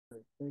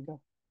start. There you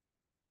go.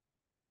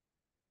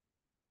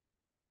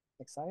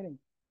 Exciting.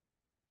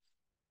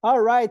 All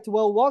right.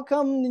 Well,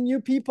 welcome the new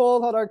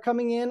people that are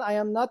coming in. I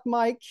am not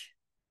Mike.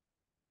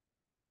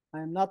 I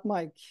am not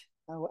Mike.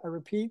 I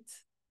repeat,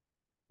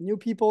 new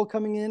people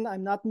coming in.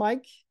 I'm not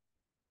Mike.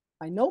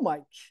 I know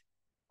Mike.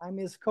 I'm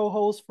his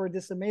co-host for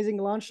this amazing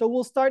launch. So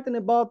we'll start in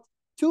about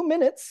 2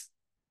 minutes.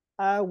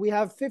 We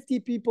have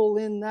 50 people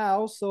in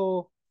now.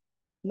 So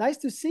nice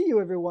to see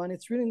you, everyone.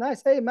 It's really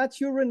nice. Hey,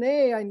 Matthew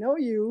Renee, I know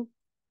you.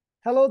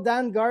 Hello,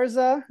 Dan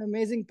Garza,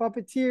 amazing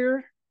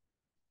puppeteer.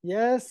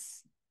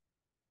 Yes.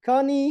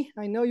 Connie,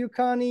 I know you,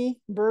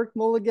 Connie. Burke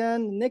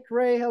Mulligan, Nick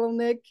Ray, hello,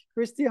 Nick.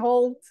 Christy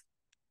Holt,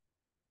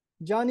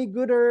 Johnny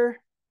Gooder.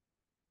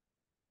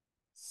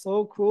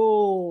 So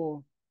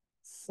cool.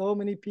 So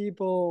many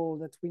people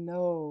that we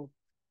know.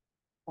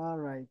 All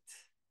right.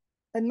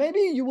 And maybe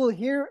you will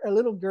hear a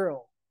little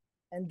girl.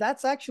 And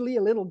that's actually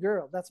a little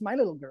girl. That's my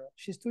little girl.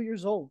 She's 2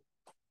 years old.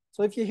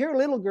 So if you hear a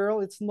little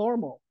girl, it's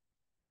normal.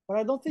 But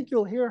I don't think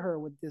you'll hear her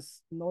with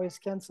this noise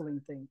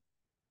canceling thing.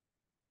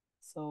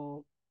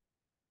 So,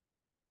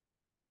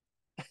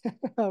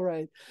 all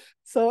right.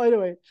 So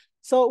anyway,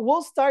 so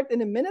we'll start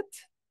in a minute.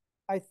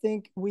 I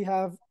think we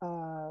have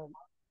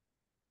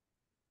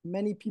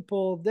many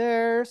people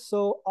there.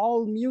 So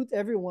I'll mute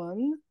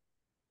everyone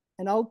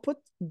and I'll put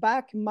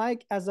back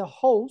Mike as a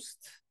host.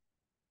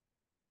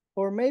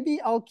 Or maybe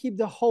I'll keep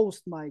the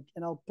host, Mike,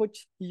 and I'll put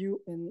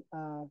you in.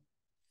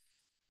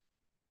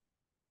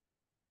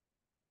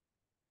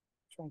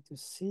 Trying to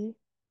see.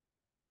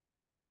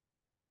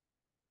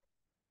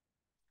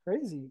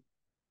 Crazy.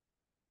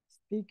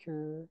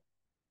 Speaker.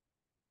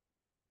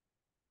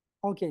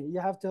 Okay,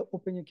 you have to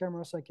open your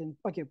camera so I can.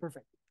 Okay,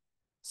 perfect.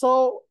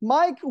 So,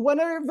 Mike,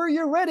 whenever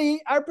you're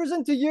ready, I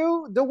present to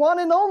you the one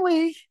and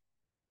only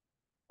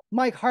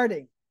Mike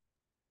Harding.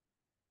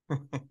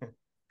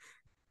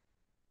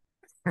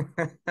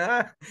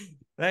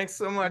 Thanks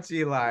so much,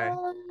 Eli.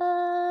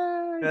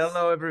 Nice.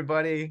 Hello,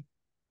 everybody.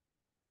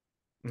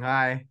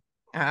 Hi.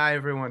 Hi,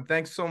 everyone.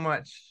 Thanks so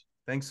much.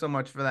 Thanks so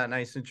much for that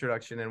nice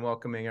introduction and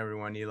welcoming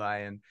everyone, Eli.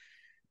 And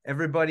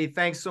everybody,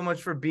 thanks so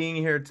much for being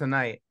here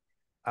tonight.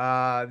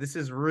 This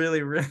is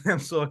really, really, I'm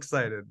so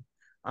excited.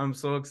 I'm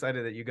so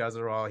excited that you guys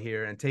are all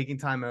here and taking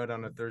time out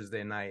on a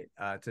Thursday night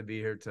to be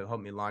here to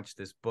help me launch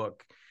this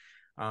book.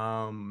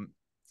 I'm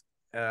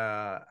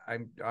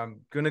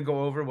gonna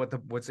go over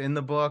what's in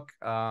the book.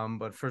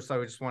 But first,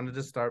 I just wanted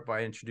to start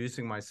by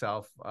introducing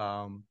myself,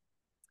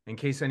 in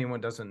case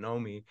anyone doesn't know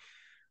me.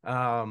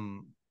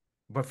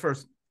 But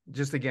first,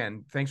 just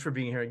again, thanks for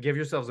being here. Give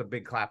yourselves a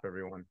big clap,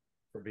 everyone,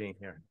 for being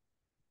here.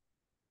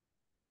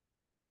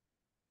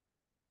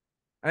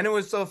 And it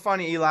was so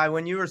funny, Eli,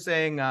 when you were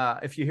saying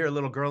if you hear a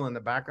little girl in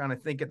the background. I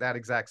think at that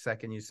exact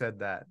second you said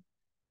that,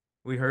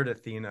 we heard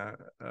Athena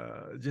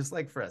just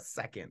like for a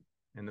second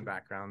in the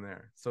background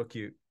there. So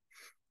cute.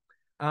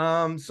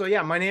 So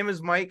yeah, my name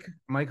is Mike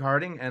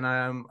Harding, and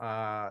I'm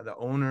the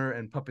owner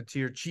and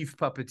chief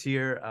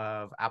puppeteer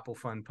of Apple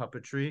Fun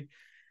Puppetry.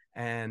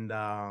 And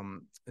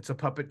it's a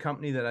puppet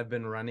company that I've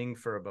been running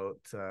for about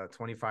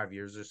 25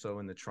 years or so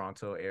in the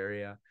Toronto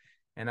area.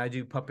 And I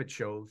do puppet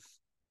shows.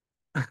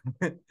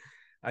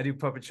 I do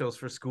puppet shows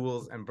for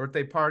schools and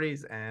birthday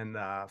parties and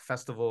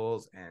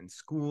festivals and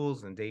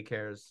schools and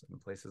daycares and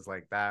places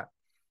like that.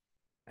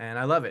 And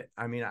I love it.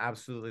 I mean,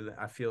 absolutely.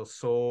 I feel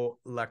so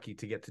lucky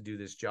to get to do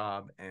this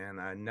job,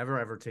 and I never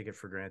ever take it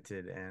for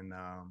granted. And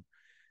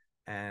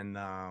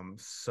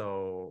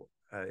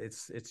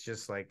it's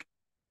just like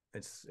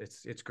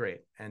it's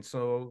great. And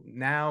so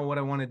now what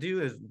I want to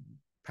do is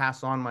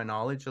pass on my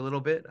knowledge a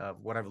little bit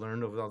of what I've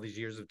learned over all these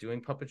years of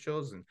doing puppet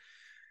shows, and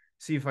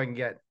see if I can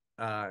get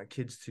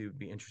kids to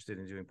be interested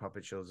in doing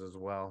puppet shows as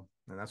well.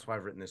 And that's why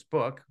I've written this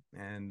book.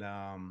 And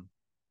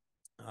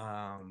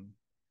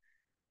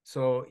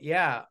so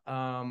yeah,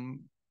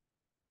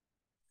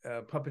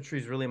 puppetry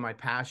is really my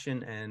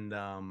passion, and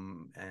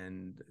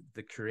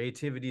the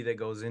creativity that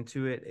goes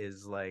into it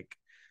is like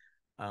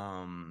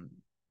um,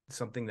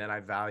 something that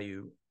I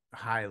value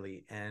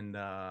highly. And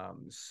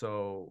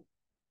so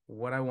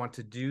what I want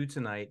to do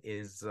tonight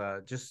is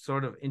just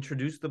sort of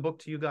introduce the book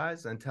to you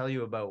guys and tell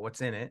you about what's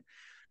in it,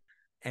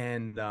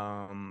 and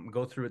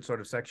go through it sort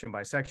of section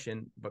by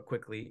section, but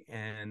quickly.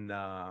 And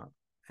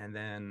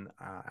then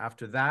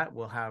after that,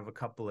 we'll have a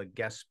couple of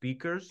guest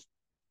speakers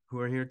who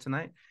are here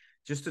tonight,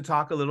 just to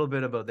talk a little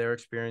bit about their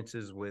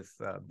experiences with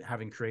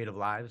having creative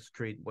lives,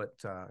 what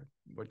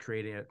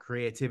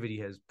creativity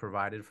has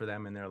provided for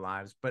them in their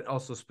lives, but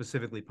also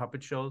specifically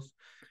puppet shows,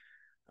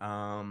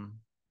 how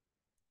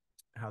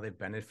they've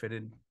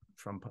benefited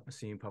from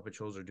seeing puppet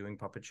shows or doing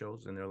puppet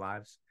shows in their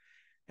lives.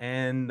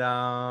 And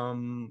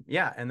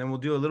yeah, and then we'll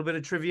do a little bit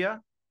of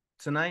trivia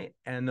tonight,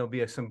 and there'll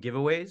be some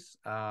giveaways.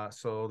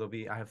 So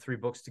I have 3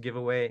 books to give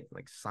away,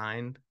 like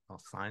signed. I'll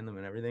sign them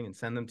and everything and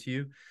send them to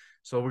you.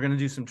 So we're gonna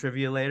do some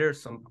trivia later,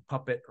 some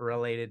puppet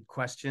related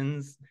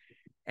questions.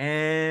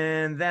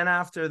 And then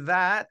after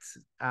that,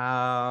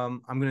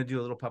 I'm gonna do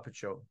a little puppet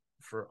show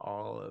for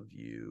all of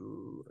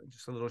you,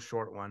 just a little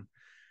short one.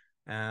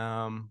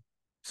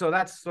 so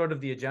that's sort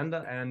of the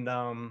agenda. And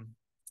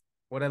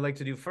what I'd like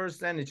to do first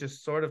then is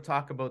just sort of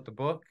talk about the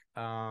book.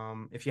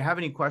 If you have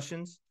any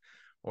questions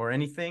or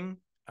anything,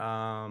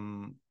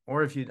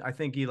 or if you, I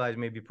think Eli's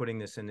maybe putting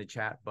this in the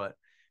chat, but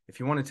if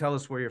you want to tell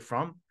us where you're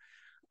from,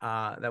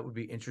 that would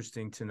be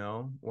interesting to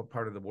know what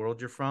part of the world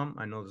you're from.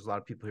 I know there's a lot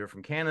of people here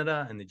from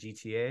Canada and the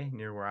GTA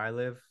near where I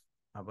live,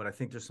 but I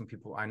think there's some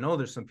people, I know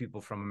there's some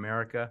people from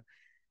America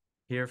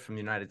here, from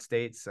the United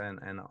States,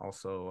 and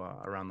also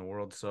around the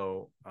world.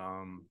 So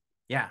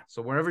yeah,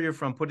 so wherever you're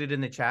from, put it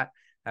in the chat.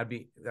 That'd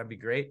be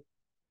great.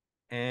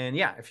 And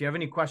yeah, if you have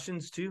any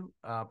questions too,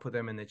 put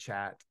them in the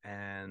chat,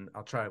 and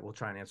we'll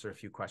try and answer a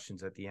few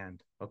questions at the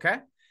end. Okay.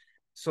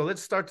 So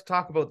let's start to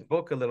talk about the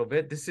book a little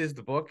bit. This is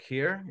the book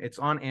here. It's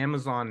on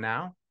Amazon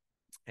now.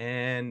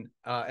 And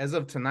as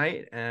of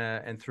tonight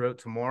and throughout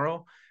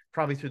tomorrow,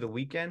 probably through the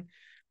weekend,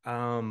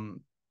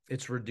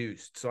 it's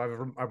reduced.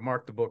 So I've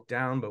marked the book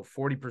down about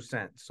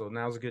 40%. So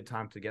now's a good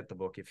time to get the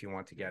book if you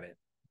want to get it.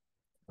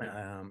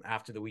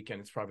 After the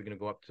weekend, it's probably going to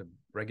go up to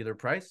regular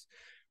price,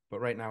 but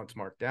right now it's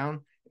marked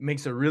down. It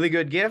makes a really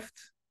good gift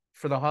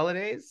for the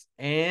holidays,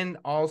 and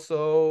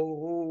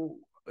also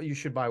you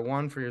should buy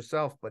one for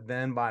yourself, but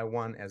then buy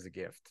one as a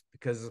gift,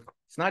 because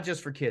it's not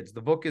just for kids.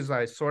 The book is,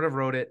 I sort of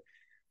wrote it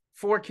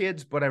for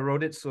kids, but I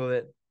wrote it so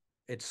that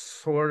it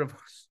sort of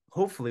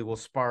hopefully will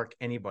spark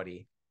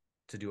anybody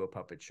to do a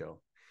puppet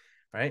show,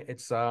 right?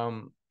 It's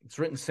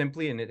written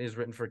simply, and it is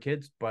written for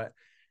kids, but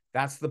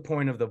that's the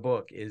point of the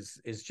book,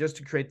 is just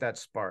to create that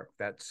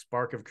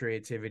spark of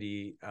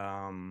creativity.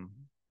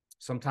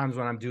 Sometimes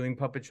when I'm doing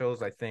puppet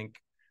shows, I think,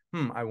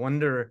 I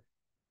wonder,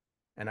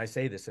 and I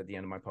say this at the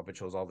end of my puppet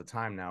shows all the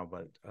time now,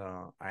 but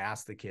I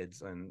ask the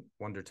kids and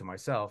wonder to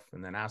myself,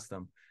 and then ask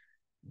them,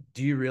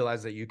 do you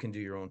realize that you can do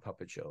your own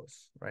puppet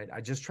shows, right?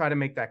 I just try to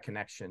make that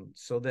connection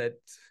so that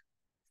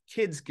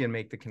kids can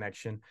make the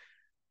connection.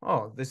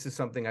 Oh, this is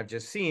something I've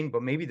just seen,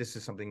 but maybe this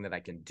is something that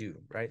I can do,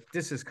 right?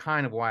 This is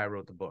kind of why I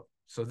wrote the book.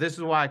 So this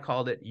is why I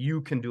called it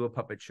You Can Do a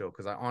Puppet Show,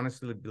 because I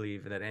honestly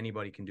believe that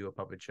anybody can do a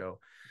puppet show.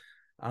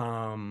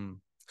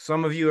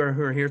 Some of you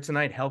who are here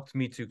tonight helped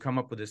me to come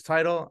up with this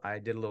title. I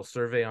did a little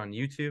survey on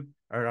YouTube,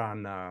 or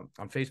on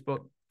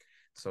Facebook.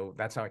 So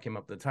that's how I came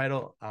up with the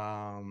title.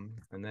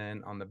 And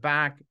then on the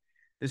back,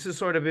 this is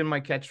sort of in my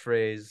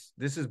catchphrase.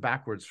 This is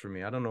backwards for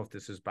me. I don't know if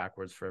this is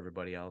backwards for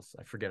everybody else.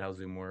 I forget how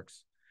Zoom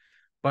works.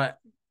 But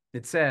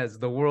it says,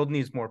 the world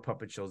needs more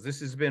puppet shows. This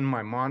has been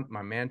my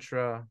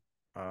mantra.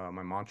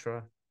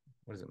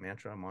 What is it?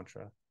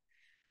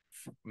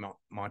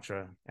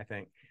 Mantra, I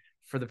think,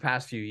 for the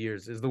past few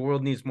years, is the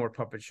world needs more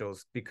puppet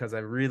shows, because I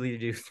really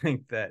do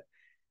think that,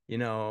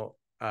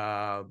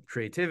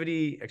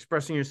 creativity,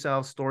 expressing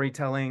yourself,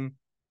 storytelling,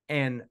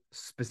 and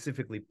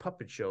specifically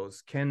puppet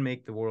shows can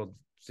make the world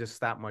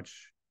just that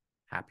much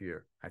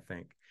happier, I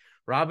think.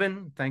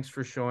 Robin, thanks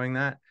for showing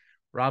that.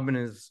 Robin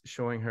is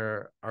showing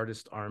her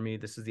Artist Army.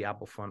 This is the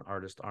Apple Fun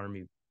Artist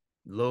Army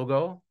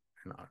logo,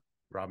 and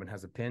Robin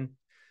has a pin.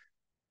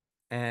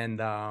 And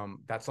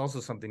that's also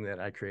something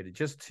that I created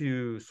just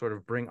to sort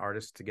of bring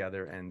artists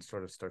together and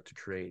sort of start to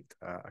create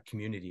a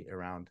community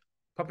around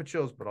puppet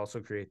shows, but also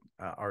create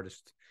an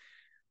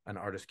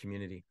artist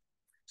community.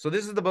 So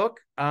this is the book.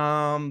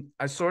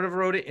 I sort of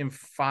wrote it in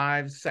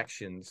 5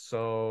 sections.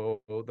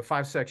 So the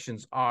 5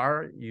 sections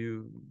are,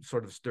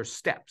 there's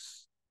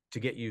steps to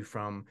get you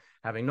from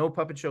having no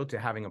puppet show to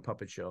having a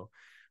puppet show.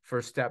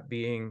 First step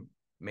being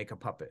make a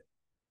puppet,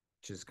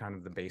 which is kind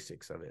of the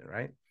basics of it,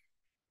 right?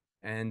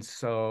 And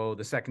so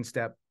the second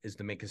step is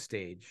to make a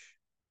stage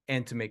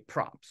and to make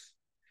props.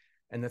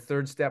 And the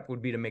third step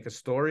would be to make a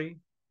story.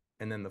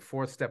 And then the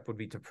fourth step would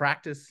be to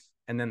practice.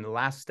 And then the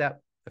last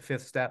step, the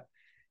 5th step,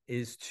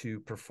 is to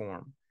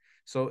perform.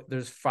 So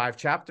there's 5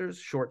 chapters,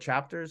 short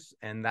chapters,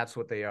 and that's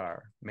what they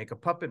are. Make a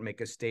puppet,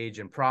 make a stage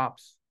and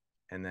props,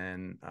 and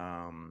then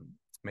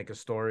make a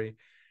story.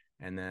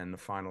 And then the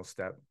final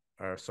step,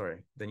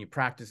 then you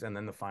practice, and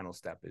then the final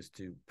step is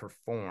to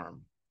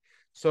perform.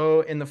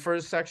 So in the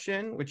first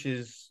section, which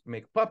is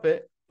make a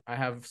puppet, I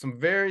have some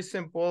very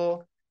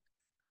simple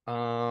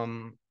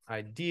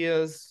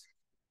ideas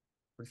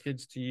for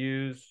kids to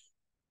use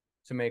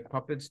to make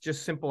puppets,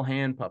 just simple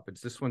hand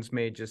puppets. This one's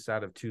made just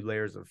out of 2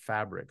 layers of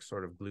fabric,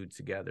 sort of glued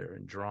together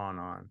and drawn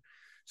on.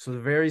 So the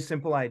very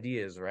simple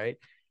ideas, right?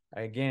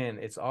 Again,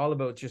 it's all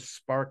about just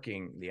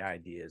sparking the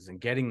ideas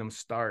and getting them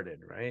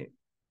started, right?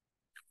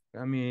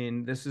 I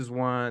mean, this is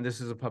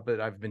a puppet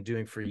I've been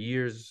doing for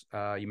years.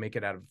 You make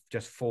it out of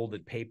just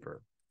folded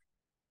paper.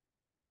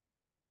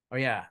 Oh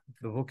yeah,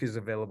 the book is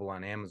available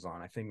on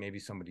Amazon. I think maybe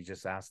somebody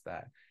just asked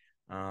that.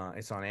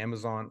 It's on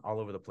Amazon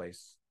all over the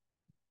place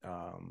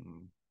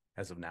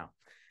as of now.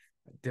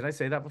 Did I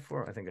say that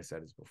before? I think I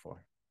said it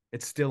before.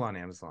 It's still on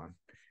Amazon.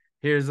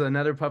 Here's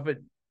another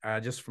puppet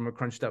just from a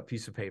crunched up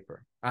piece of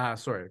paper.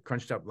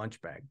 Crunched up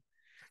lunch bag.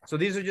 So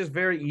these are just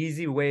very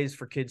easy ways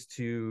for kids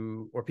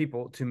or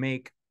people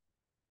to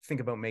think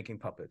about making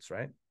puppets,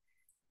 right?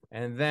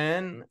 And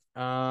then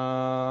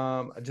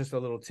just a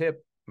little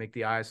tip, make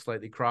the eyes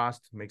slightly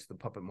crossed, makes the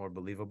puppet more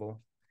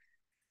believable.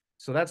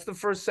 So that's the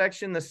first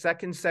section. The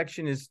second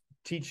section is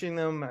teaching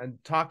them and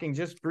talking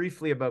just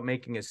briefly about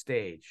making a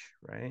stage,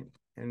 right?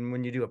 And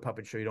when you do a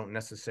puppet show, you don't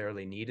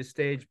necessarily need a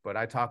stage, but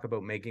I talk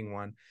about making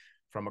one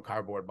from a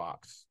cardboard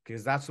box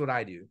because that's what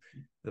I do.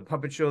 The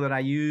puppet show that I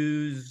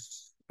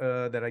use,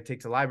 that I take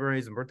to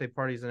libraries and birthday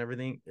parties and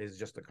everything, is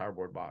just a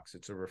cardboard box.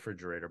 It's a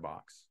refrigerator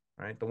box,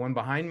 right? The one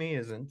behind me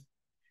isn't.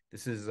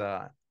 This is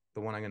the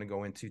one I'm going to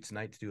go into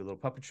tonight to do a little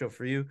puppet show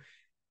for you.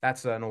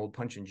 That's an old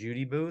Punch and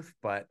Judy booth,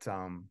 but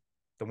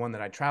the one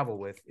that I travel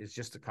with is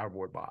just a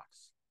cardboard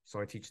box.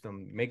 So I teach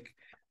them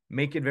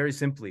make it very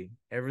simply.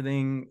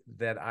 Everything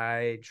that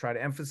I try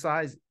to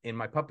emphasize in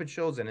my puppet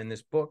shows and in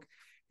this book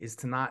is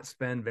to not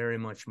spend very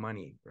much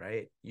money,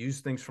 right? Use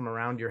things from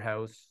around your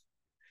house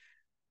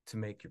to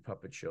make your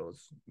puppet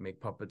shows.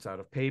 Make puppets out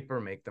of paper,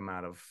 make them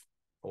out of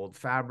old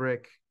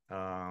fabric,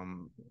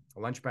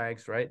 lunch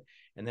bags, right?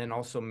 And then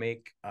also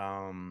make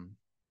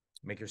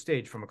your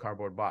stage from a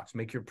cardboard box.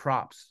 Make your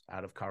props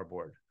out of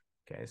cardboard.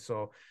 Okay,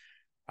 so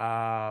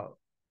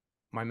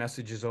my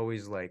message is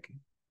always like,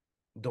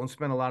 don't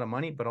spend a lot of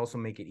money, but also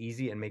make it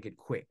easy and make it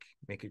quick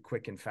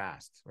and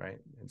fast, right?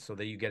 And so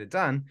that you get it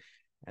done.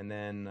 And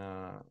then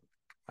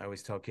I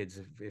always tell kids,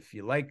 if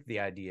you like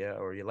the idea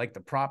or you like the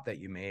prop that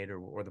you made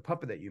or the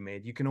puppet that you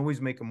made, you can always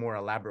make a more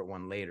elaborate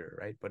one later,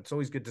 right? But it's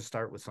always good to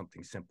start with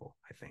something simple,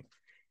 I think.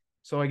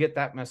 So I get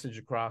that message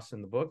across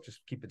in the book.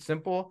 Just keep it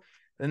simple.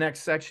 The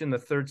next section, the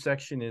third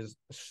section, is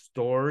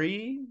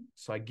story.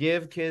 So I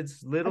give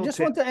kids little I just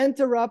want to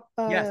interrupt.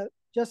 Yes.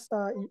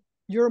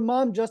 Your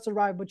mom just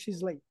arrived, but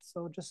she's late.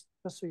 So just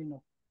so you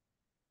know.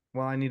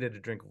 Well, I needed a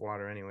drink of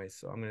water anyway,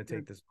 so I'm going to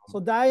take this moment. So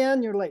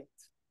Diane, you're late.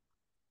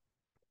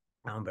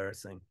 How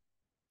embarrassing.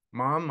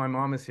 My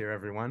mom is here,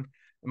 everyone.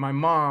 My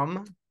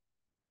mom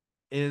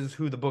is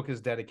who the book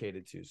is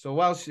dedicated to. So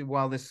while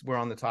we're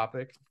on the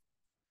topic,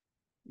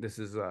 this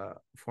is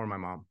for my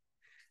mom.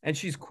 And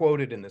she's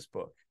quoted in this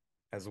book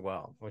as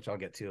well, which I'll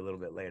get to a little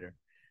bit later.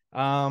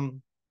 Hi,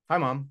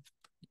 Mom.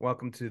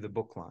 Welcome to the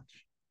book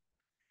launch.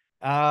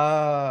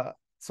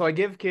 So I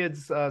give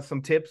kids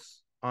some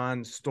tips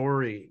on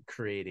story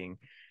creating.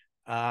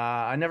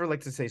 I never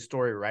like to say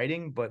story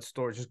writing, but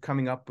just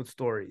coming up with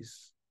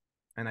stories.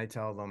 And I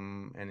tell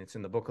them, and it's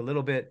in the book a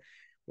little bit,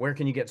 where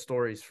can you get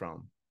stories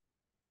from?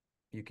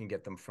 You can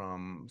get them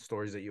from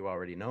stories that you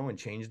already know and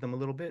change them a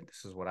little bit.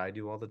 This is what I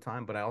do all the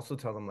time. But I also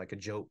tell them, like, a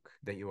joke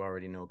that you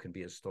already know can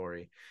be a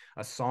story.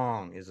 A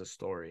song is a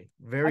story.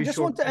 I just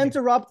want to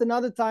interrupt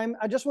another time.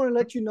 I just want to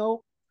let you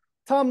know,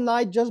 Tom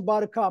Knight just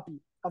bought a copy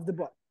of the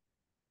book.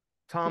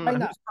 Tom Knight?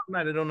 Who's Tom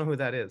Knight? I don't know who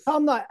that is.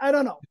 Tom Knight. I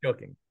don't know. I'm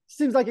joking.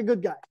 Seems like a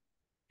good guy.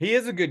 He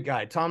is a good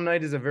guy. Tom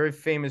Knight is a very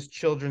famous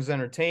children's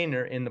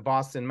entertainer in the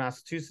Boston,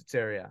 Massachusetts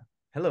area.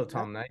 Hello,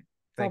 Tom Knight.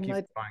 Thank you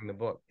for buying the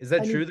book. Is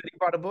that true that he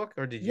bought a book,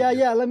 or did you?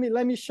 Yeah. Let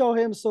me show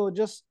him so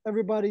just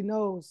everybody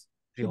knows. Is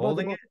he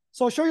holding it?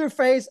 So show your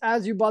face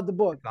as you bought the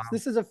book.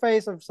 This is a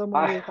face of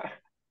someone.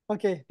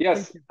 Okay.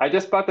 Yes, I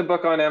just bought the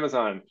book on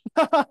Amazon.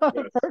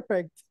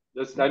 Perfect. I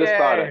just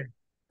bought it.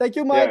 Thank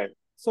you, Mike. Yeah.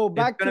 So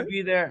it's gonna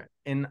be there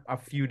in a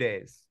few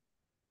days.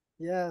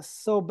 Yes.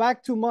 So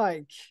back to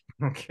Mike.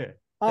 Okay.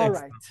 All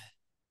right. Tom.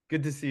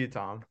 Good to see you,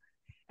 Tom.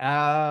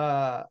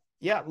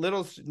 Yeah,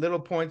 little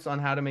points on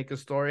how to make a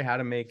story, how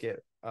to make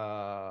it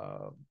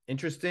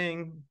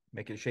interesting,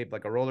 make it shaped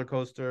like a roller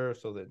coaster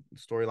so that the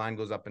storyline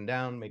goes up and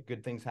down, make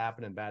good things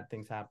happen and bad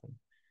things happen.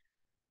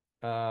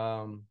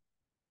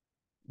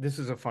 This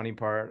is a funny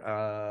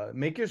part.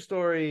 Make your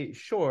story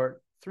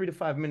short. 3 to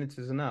 5 minutes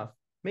is enough.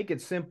 Make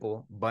it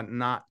simple, but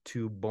not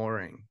too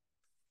boring.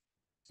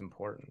 It's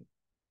important.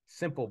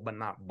 Simple, but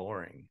not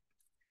boring.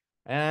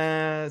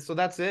 So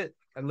that's it.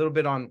 A little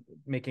bit on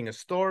making a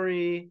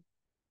story.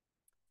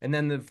 And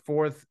then the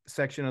fourth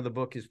section of the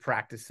book is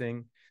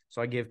practicing.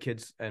 So I give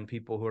kids and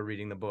people who are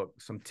reading the book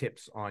some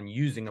tips on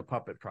using a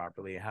puppet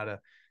properly, how to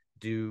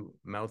do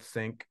mouth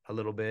sync a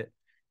little bit,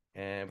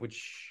 and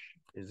which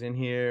is in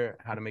here,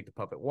 how to make the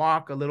puppet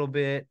walk a little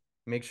bit,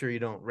 make sure you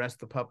don't rest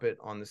the puppet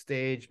on the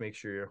stage, make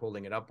sure you're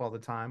holding it up all the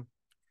time.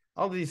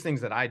 All of these things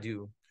that I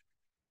do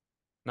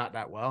not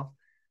that well,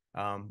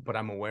 but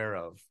I'm aware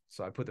of.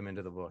 So I put them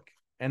into the book.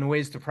 And the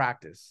ways to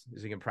practice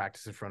is you can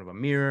practice in front of a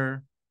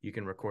mirror. You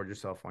can record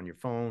yourself on your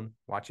phone,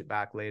 watch it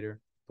back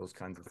later, those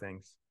kinds of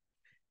things.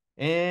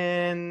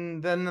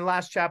 And then the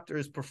last chapter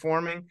is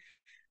performing.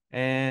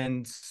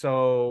 And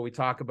so we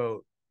talk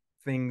about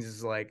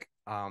things like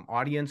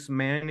audience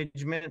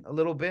management a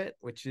little bit,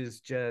 which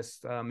is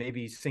just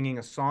maybe singing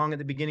a song at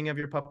the beginning of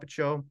your puppet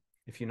show,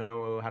 if you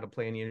know how to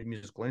play any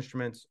musical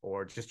instruments,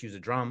 or just use a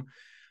drum,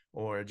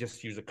 or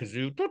just use a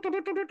kazoo,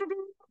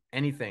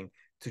 anything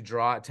to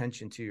draw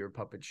attention to your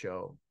puppet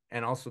show.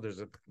 And also there's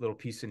a little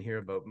piece in here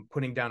about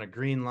putting down a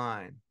green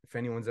line. If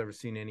anyone's ever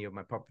seen any of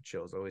my puppet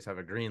shows, I always have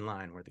a green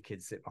line where the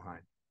kids sit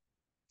behind.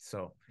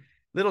 So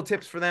little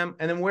tips for them.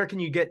 And then where can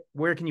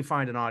you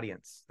find an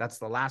audience? That's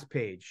the last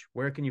page.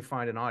 Where can you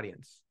find an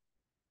audience?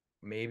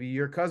 Maybe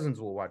your cousins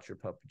will watch your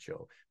puppet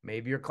show.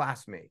 Maybe your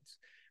classmates.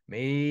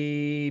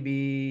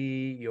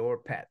 Maybe your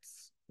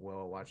pets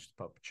will watch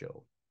the puppet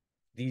show.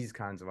 These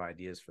kinds of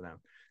ideas for them.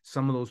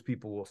 some of those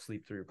people will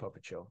sleep through your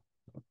puppet show.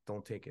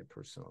 Don't take it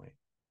personally.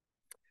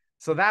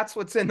 So that's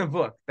what's in the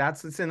book.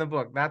 That's what's in the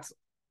book. That's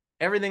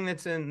everything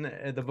that's in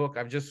the book.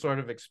 I've just sort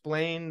of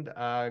explained.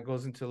 It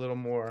goes into a little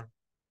more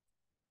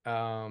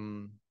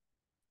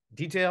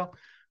detail.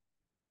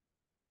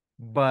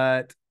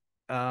 But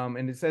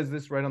and it says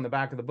this right on the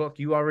back of the book.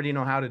 You already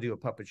know how to do a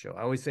puppet show.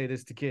 I always say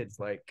this to kids,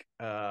 like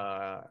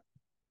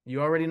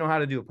you already know how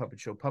to do a puppet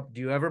show. Do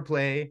you ever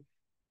play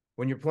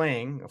when you're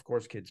playing? Of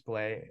course, kids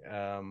play.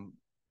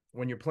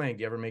 When you're playing,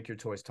 do you ever make your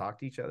toys talk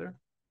to each other?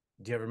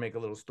 Do you ever make a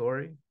little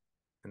story?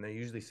 And they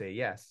usually say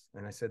yes.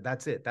 And I said,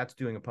 that's it. That's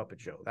doing a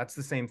puppet show. That's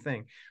the same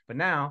thing. But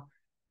now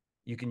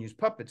you can use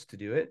puppets to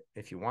do it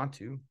if you want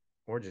to,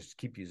 or just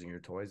keep using your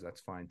toys.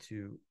 That's fine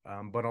too.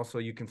 But also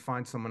you can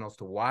find someone else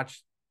to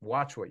watch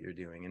what you're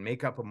doing and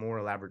make up a more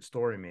elaborate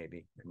story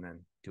maybe, and then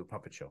do a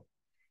puppet show.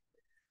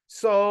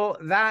 So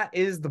that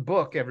is the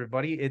book,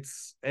 everybody.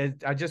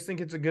 I just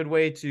think it's a good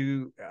way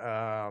to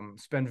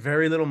spend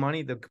very little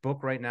money. The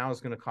book right now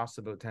is going to cost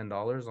about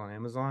 $10 on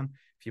Amazon.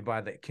 If you buy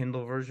the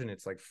Kindle version,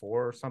 it's like $4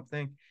 or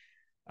something.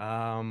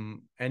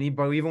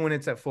 But even when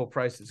it's at full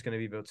price, it's going to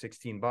be about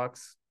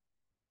 $16.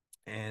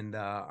 And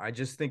I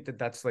just think that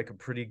that's like a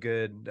pretty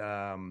good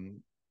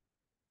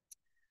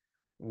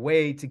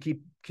way to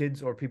keep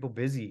kids or people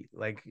busy.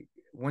 Like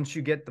once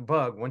you get the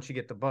bug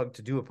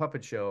to do a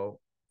puppet show,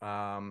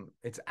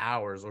 it's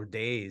hours or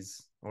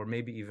days or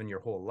maybe even your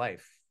whole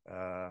life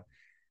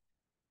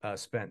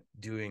spent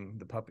doing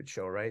the puppet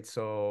show, right?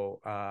 So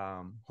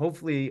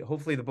hopefully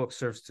the book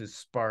serves to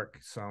spark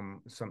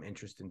some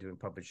interest in doing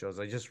puppet shows.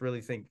 I just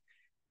really think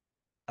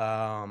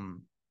puppet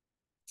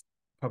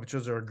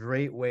shows are a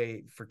great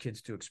way for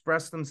kids to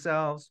express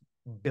themselves,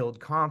 build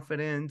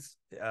confidence,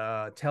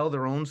 tell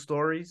their own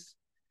stories.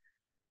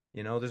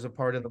 You know, there's a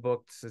part in the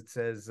book that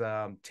says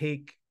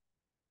take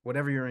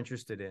whatever you're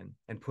interested in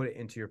and put it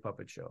into your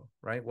puppet show,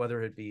 right?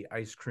 Whether it be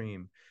ice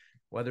cream,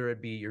 whether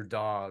it be your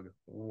dog,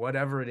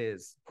 whatever it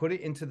is, put it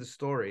into the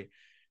story,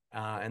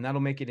 and that'll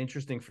make it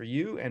interesting for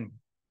you. And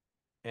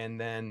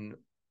then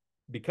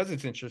because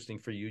it's interesting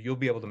for you, you'll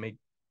be able to make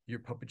your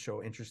puppet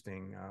show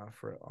interesting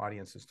for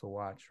audiences to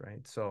watch,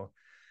 right? So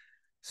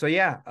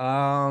yeah,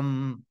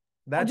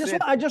 that's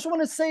it. I just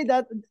want to say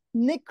that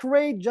Nick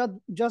Ray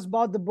just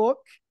bought the book.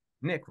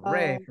 Nick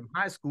Ray from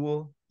high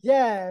school.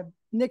 Yeah,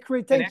 Nick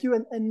Ray, thank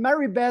you. And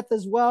Mary Beth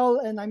as well.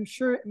 And I'm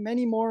sure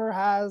many more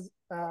has,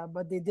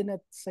 but they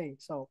didn't say.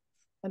 So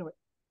anyway,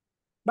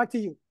 back to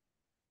you.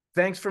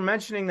 Thanks for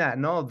mentioning that.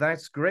 No,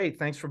 that's great.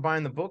 Thanks for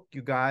buying the book,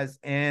 you guys.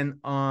 And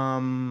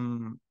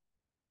the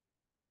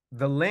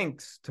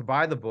links to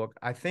buy the book,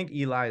 I think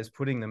Eli is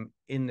putting them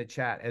in the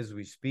chat as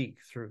we speak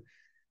through,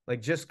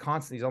 like just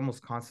constantly, he's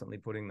almost constantly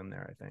putting them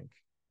there, I think.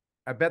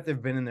 I bet they've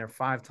been in there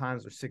 5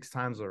 times or 6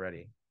 times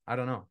already. I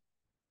don't know,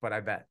 but I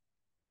bet.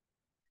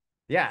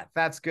 Yeah,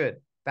 that's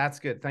good. That's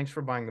good. Thanks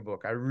for buying the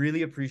book. I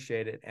really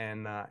appreciate it.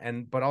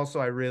 But also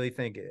I really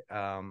think,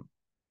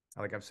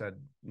 like I've said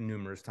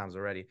numerous times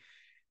already,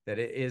 that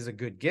it is a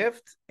good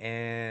gift,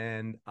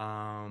 and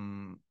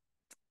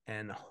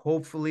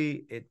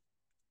hopefully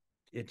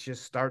it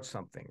just starts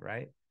something,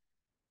 right?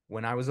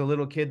 When I was a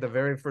little kid, the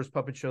very first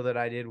puppet show that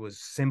I did was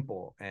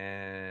simple,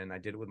 and I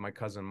did it with my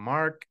cousin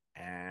Mark,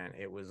 and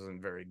it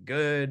wasn't very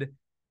good.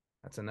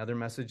 That's another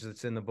message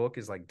that's in the book,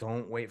 is like,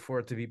 don't wait for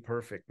it to be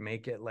perfect.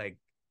 Make it like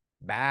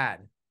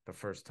bad the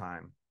first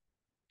time.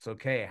 It's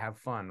okay. Have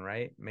fun,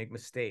 right? Make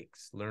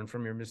mistakes, learn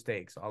from your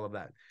mistakes, all of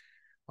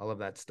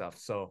that stuff.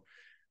 So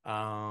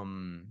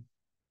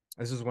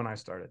this is when I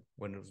started,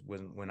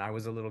 when I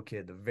was a little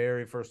kid, the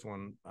very first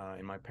one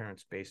in my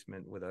parents'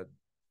 basement with a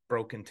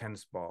broken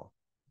tennis ball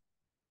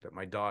that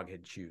my dog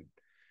had chewed.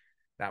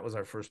 That was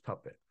our first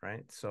puppet,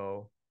 right?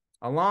 So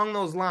along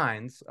those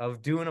lines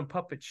of doing a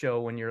puppet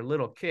show when you're a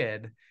little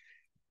kid,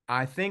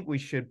 I think we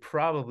should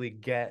probably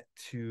get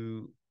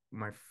to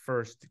my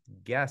first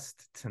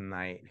guest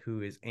tonight,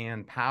 who is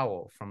Ann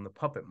Powell from the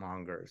Puppet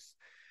Mongers,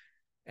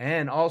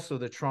 and also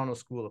the Toronto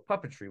School of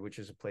Puppetry, which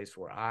is a place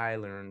where I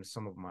learned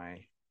some of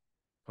my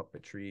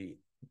puppetry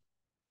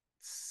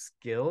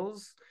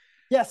skills.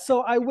 Yes,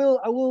 so I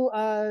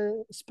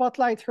will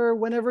spotlight her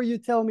whenever you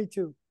tell me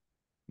to.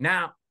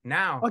 Now.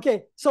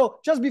 Okay, so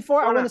just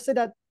before, I want to say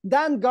that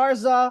Dan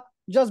Garza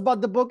just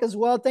bought the book as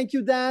well. Thank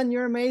you, Dan.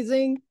 You're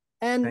amazing.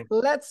 And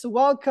let's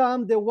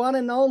welcome the one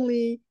and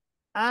only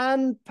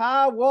Ann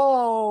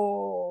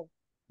Powell.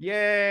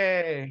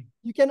 Yay!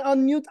 You can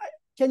unmute.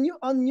 Can you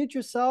unmute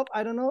yourself?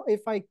 I don't know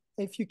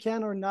if you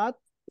can or not.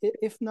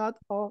 If not,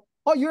 oh,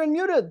 you're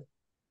unmuted.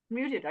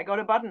 Muted. I got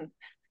a button.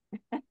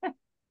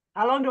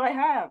 How long do I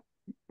have?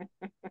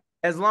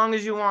 As long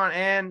as you want.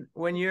 And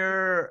when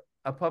you're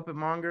a puppet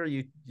monger,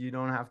 you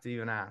don't have to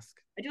even ask.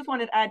 I just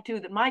wanted to add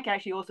too that Mike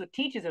actually also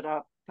teaches at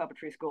our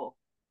puppetry school,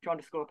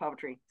 Toronto School of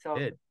Puppetry. So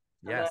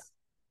yes,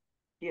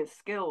 he is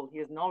skilled. He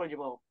is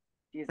knowledgeable.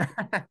 He is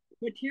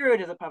matured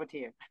as a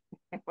puppeteer.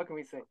 What can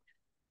we say?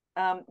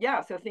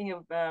 Yeah. So thinking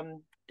of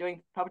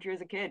doing puppetry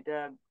as a kid,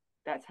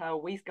 that's how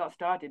we got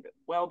started.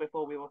 Well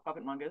before we were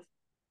puppet mongers,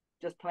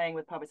 just playing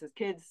with puppets as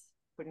kids,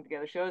 putting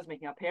together shows,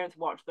 making our parents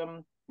watch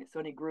them. It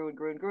suddenly grew and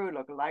grew and grew.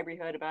 Local library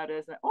heard about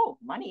us. Oh,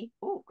 money.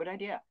 Oh, good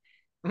idea.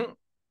 Sort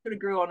of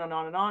grew on and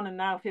on and on. And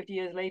now 50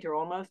 years later,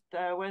 almost,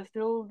 we're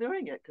still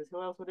doing it, because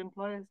who else would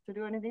employ us to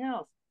do anything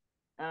else?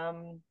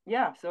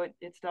 Yeah, so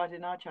it started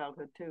in our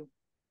childhood too.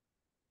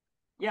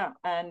 Yeah,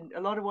 and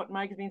a lot of what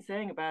Mike has been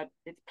saying about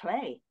it's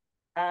play.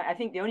 I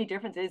think the only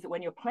difference is that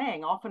when you're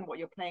playing, often what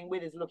you're playing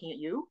with is looking at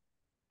you,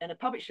 and a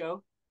puppet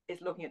show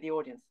is looking at the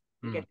audience.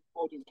 You get the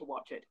audience to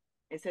watch it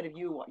instead of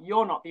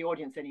you're not the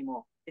audience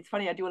anymore. It's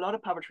funny, I do a lot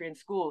of puppetry in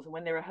schools, and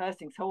when they're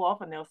rehearsing, so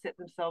often they'll sit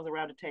themselves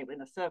around a table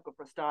in a circle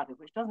for starters,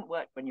 which doesn't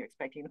work when you're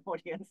expecting an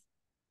audience,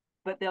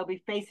 but they'll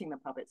be facing the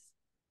puppets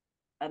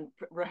and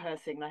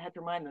rehearsing. And I had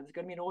to remind them there's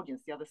going to be an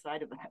audience the other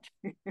side of that.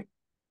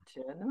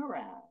 Turn them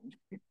around.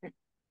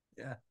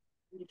 Yeah.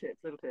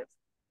 Little tips.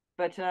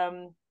 But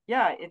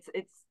yeah,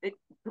 it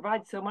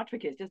provides so much for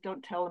kids. Just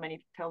don't tell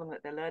them that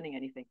they're learning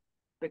anything,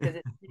 because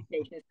it's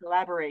communication, it's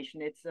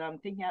collaboration, it's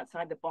thinking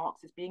outside the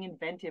box, it's being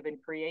inventive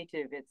and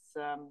creative, it's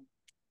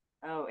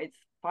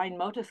fine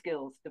motor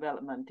skills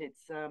development,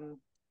 it's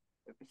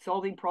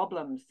solving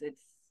problems,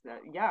 it's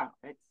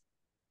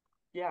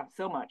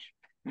so much.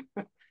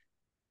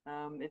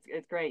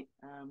 It's great.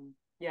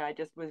 Yeah, I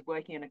just was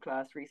working in a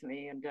class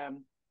recently, and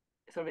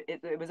sort of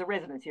it was a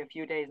residency a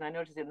few days, and I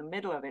noticed in the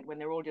middle of it, when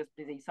they're all just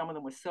busy, some of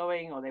them were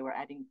sewing or they were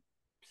adding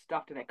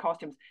stuff to their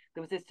costumes,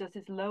 there was just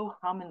this low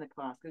hum in the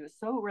class because it was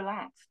so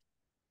relaxed.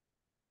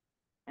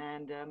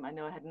 And I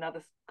know I had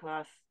another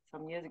class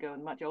some years ago, a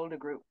much older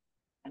group,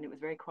 and it was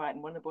very quiet,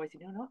 and one of the boys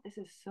said, "You know, this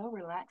is so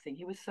relaxing."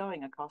 He was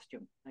sewing a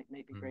costume, like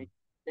maybe grade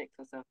 6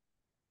 or so,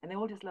 and they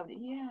all just loved it.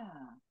 Yeah,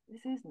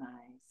 this is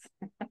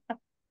nice.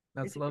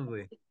 That's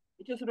lovely.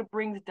 It just sort of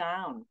brings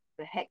down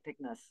the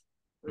hecticness.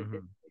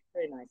 It's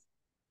very nice.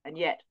 And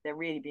yet they're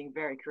really being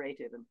very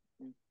creative and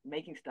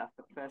making stuff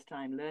for the first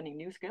time, learning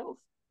new skills.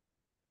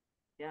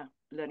 Yeah,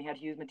 learning how to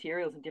use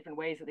materials in different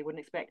ways that they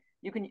wouldn't expect.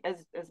 You can,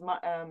 as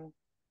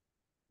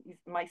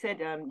Mike said,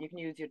 you can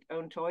use your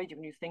own toys, you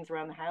can use things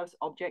around the house,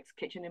 objects,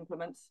 kitchen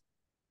implements,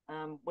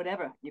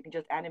 whatever. You can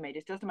just animate.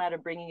 It's just a matter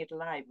of bringing it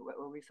alive,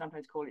 or we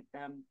sometimes call it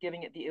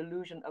giving it the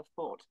illusion of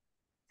thought.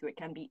 So it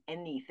can be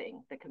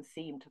anything that can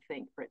seem to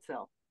think for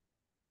itself,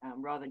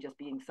 rather than just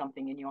being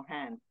something in your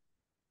hand.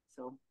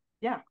 So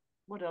yeah,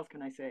 what else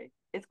can I say?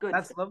 It's good.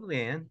 That's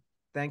lovely, Anne.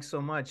 Thanks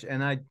so much.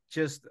 And I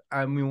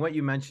mean, what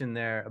you mentioned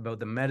there about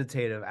the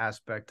meditative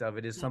aspect of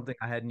it is something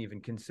I hadn't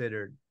even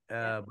considered,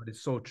 but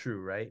it's so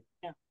true, right?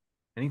 Yeah.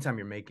 Anytime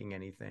you're making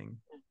anything.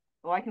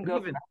 Well, I can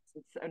go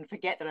and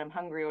forget that I'm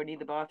hungry or need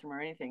the bathroom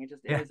or anything.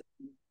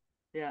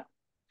 Yeah.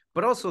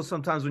 But also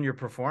sometimes when you're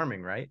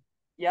performing, right?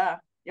 Yeah.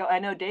 Yeah, I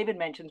know David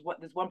mentions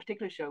there's one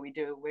particular show we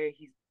do where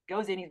he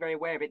goes in, he's very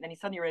aware of it, and then he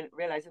suddenly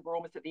realizes we're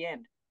almost at the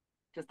end,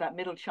 just that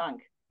middle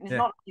chunk. And it's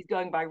not like he's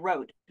going by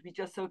rote, he's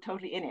just so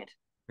totally in it.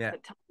 Yeah.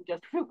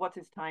 Just what's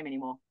his time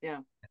anymore? Yeah.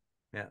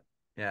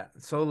 Yeah.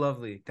 So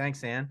lovely.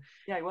 Thanks, Anne.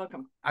 Yeah, you're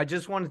welcome. I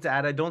just wanted to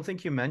add, I don't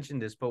think you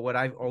mentioned this, but what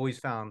I've always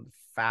found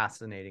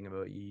fascinating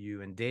about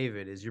you and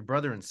David is your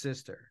brother and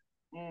sister.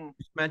 You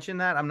mentioned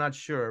that? I'm not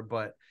sure,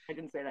 but I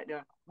didn't say that.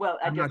 Yeah. Well,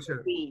 I'm not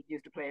sure. We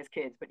used to play as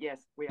kids, but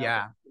yes, we are.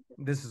 Yeah,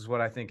 this is what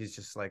I think is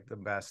just like the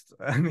best.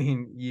 I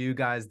mean, you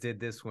guys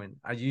did this when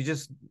you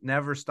just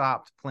never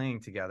stopped playing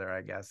together,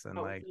 I guess, and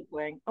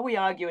playing. Oh, we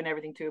argue and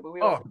everything too, but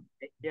we also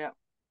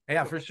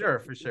yeah, for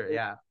sure,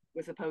 yeah.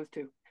 We're supposed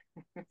to.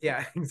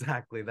 Yeah,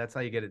 exactly. That's how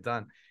you get it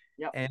done.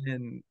 Yeah.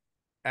 And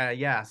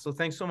so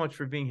thanks so much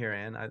for being here,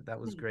 Anne. That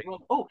was great.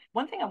 Well,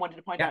 one thing I wanted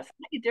to point out,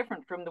 slightly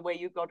different from the way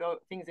you've got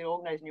things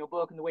organized in your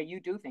book and the way you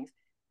do things.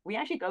 We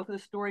actually go for the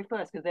story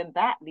first, because then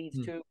that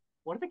leads to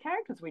what are the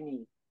characters we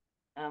need?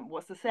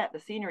 What's the set, the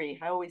scenery?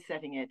 How are we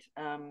setting it?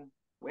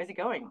 Where's it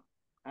going?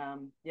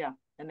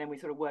 And then we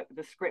sort of work.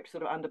 The script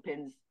sort of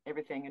underpins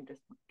everything and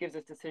just gives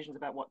us decisions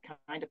about what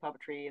kind of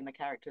puppetry and the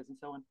characters and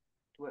so on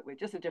to work with.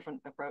 Just a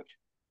different approach.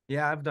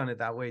 Yeah, I've done it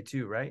that way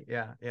too, right?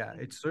 Yeah.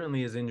 It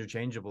certainly is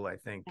interchangeable, I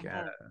think.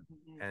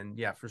 And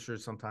yeah, for sure,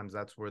 sometimes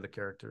that's where the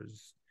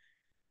characters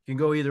can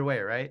go either way,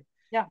 right?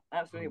 Yeah,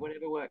 absolutely.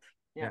 Whatever works.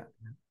 Yeah.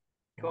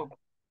 Cool.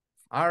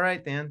 All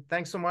right, Dan.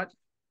 Thanks so much.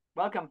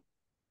 Welcome.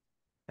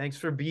 Thanks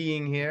for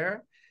being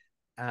here.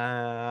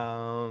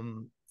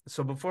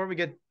 So before we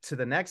get to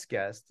the next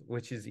guest,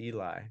 which is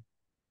Eli,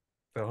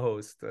 the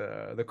host,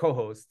 the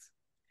co-host,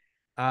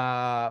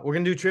 we're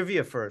going to do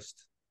trivia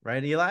first.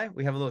 Right, Eli?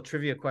 We have a little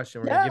trivia question.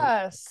 We're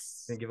gonna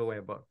give away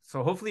a book.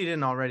 So hopefully you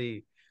didn't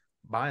already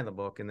buy the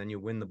book and then you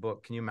win the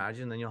book. Can you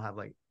imagine? Then you'll have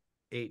like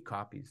 8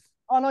 copies.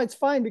 Oh, no, it's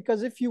fine,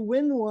 because if you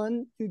win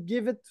one, you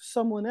give it to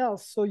someone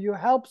else. So you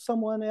help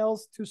someone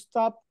else to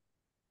stop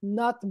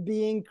not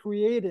being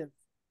creative.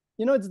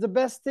 You know, it's the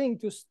best thing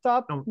to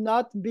stop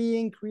not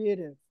being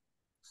creative.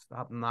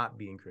 Stop not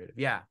being creative.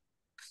 Yeah.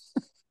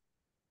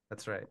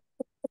 That's right.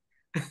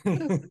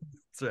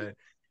 That's right.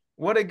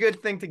 What a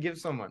good thing to give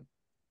someone.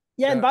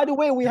 Yeah, and by the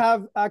way, we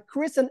have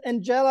Chris and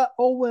Angela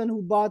Owen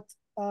who bought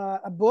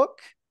a book,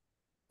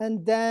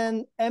 and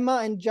then Emma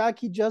and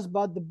Jackie just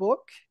bought the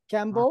book,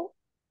 Campbell.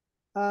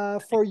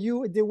 for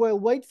you. They will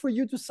wait for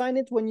you to sign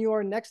it when you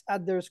are next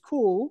at their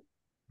school.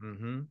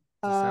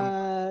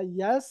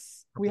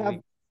 Yes, we have.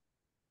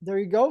 There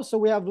you go. So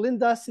we have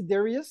Linda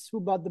Siderius, who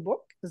bought the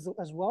book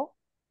as well.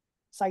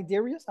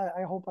 Siderius,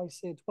 I hope I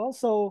say it well.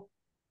 So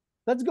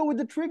let's go with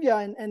the trivia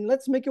and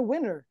let's make a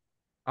winner.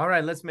 All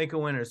right, let's make a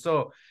winner.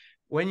 So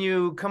when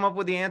you come up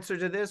with the answer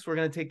to this, we're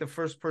going to take the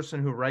first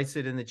person who writes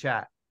it in the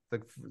chat.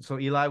 So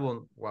Eli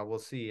we'll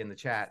see in the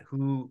chat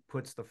who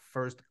puts the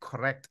first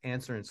correct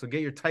answer in. So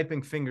get your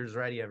typing fingers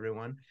ready,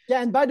 everyone.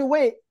 Yeah, and by the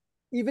way,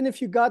 even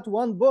if you got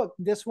one book,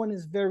 this one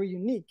is very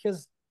unique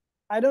because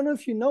I don't know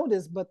if you know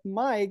this, but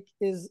Mike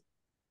is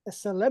a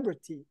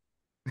celebrity.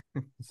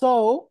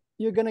 So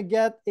you're going to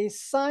get a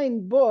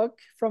signed book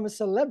from a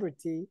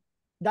celebrity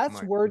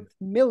that's worth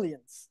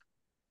millions,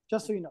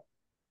 just so you know.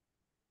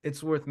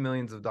 It's worth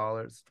millions of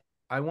dollars.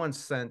 I once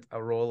sent a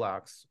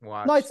Rolex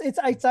watch. No,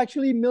 it's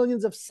actually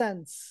millions of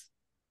cents.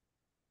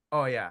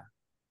 Oh yeah,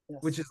 yes.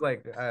 Which is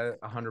like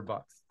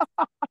 $100.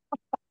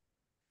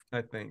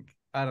 I think.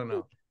 I don't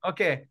know.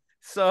 Okay,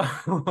 so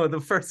the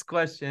first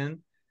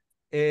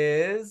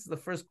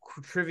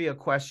trivia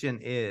question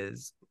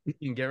is, you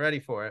can get ready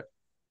for it.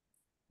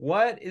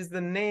 What is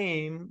the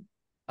name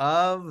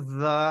of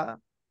the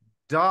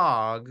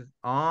dog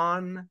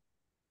on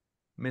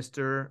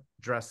Mr.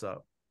 Dress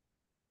Up?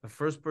 The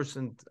first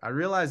person, I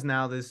realize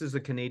now this is a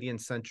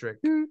Canadian-centric.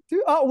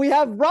 Oh, we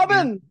have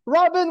Robin.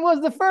 Robin was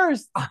the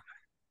first.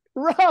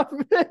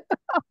 Robin.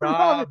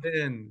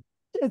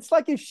 It's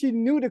like if she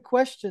knew the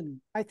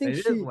question. I think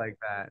it is like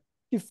that.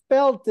 She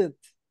felt it.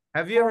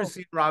 Have you ever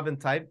seen Robin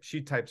type?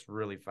 She types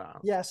really fast.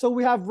 Yeah, so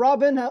we have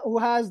Robin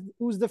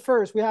who's the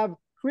first. We have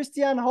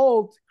Christian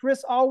Holt,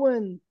 Chris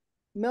Owen,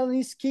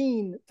 Melanie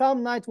Skeen.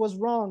 Tom Knight was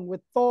wrong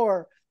with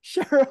Thor.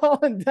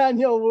 Cheryl and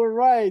Daniel were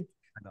right.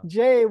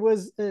 Jay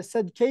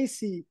said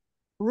Casey.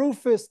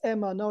 Rufus,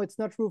 Emma. No, it's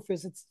not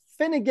Rufus. It's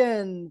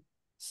Finnegan.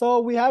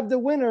 So we have the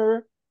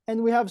winner,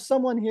 and we have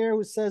someone here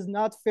who says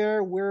not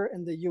fair. We're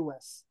in the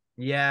US.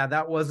 Yeah,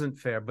 that wasn't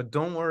fair. But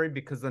don't worry,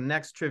 because the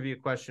next trivia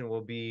question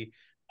will be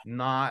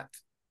not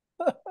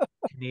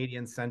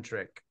Canadian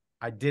centric.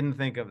 I didn't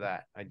think of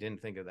that.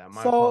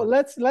 My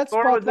apologies. let's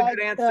Thor was a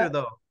good answer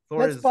though.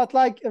 Let's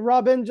spotlight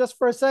Robin just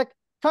for a sec.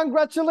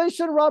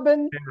 Congratulations,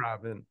 Robin. Hey,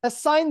 Robin. A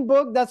signed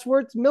book that's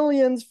worth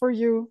millions for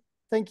you.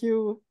 Thank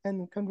you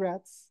and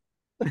congrats.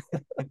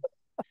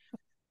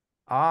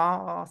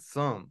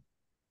 Awesome.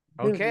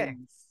 Okay.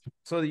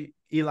 So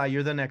Eli,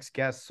 you're the next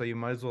guest, so you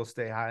might as well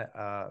stay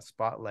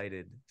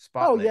spotlighted.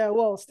 Oh yeah,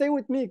 well, stay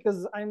with me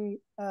because I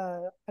don't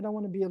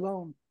want to be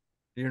alone.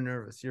 You're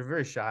nervous. You're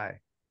very shy.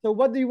 So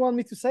what do you want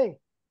me to say?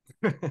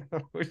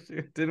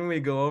 Didn't we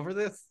go over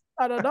this?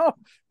 I don't know.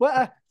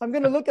 Well, I'm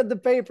gonna look at the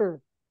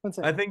paper.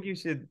 I think you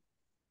should.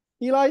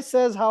 Eli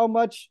says how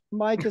much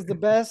Mike is the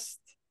best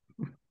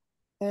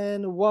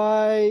and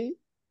why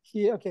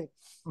okay.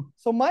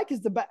 So Mike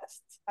is the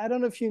best. I don't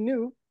know if you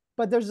knew,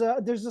 but there's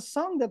a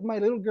song that my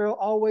little girl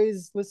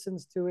always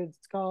listens to.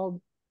 It's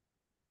called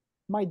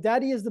My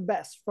Daddy is the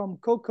Best from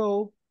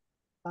Coco.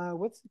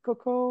 What's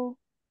Coco?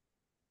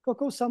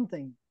 Coco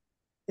something.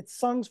 It's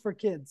songs for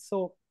kids.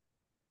 So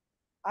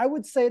I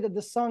would say that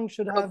the song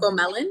should have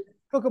CoComelon.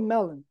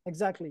 CoComelon,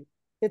 exactly.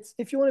 It's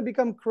if you want to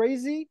become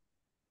crazy,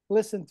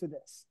 listen to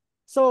this.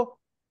 So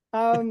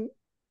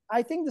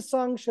I think the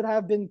song should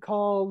have been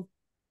called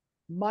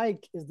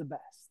Mike is the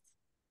Best.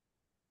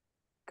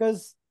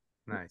 Because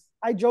nice.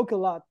 I joke a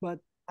lot, but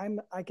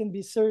I can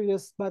be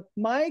serious. But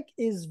Mike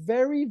is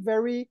very,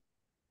 very,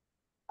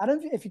 I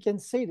don't know if you can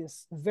say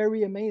this,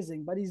 very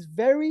amazing, but he's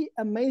very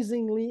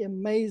amazingly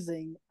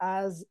amazing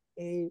as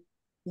a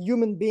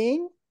human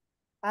being,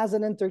 as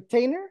an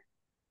entertainer,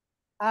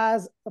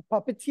 as a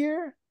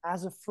puppeteer,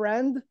 as a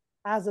friend,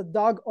 as a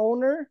dog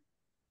owner,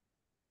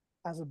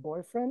 as a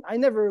boyfriend. I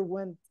never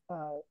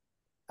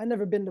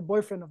been the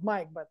boyfriend of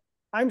Mike, but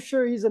I'm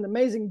sure he's an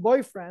amazing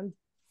boyfriend.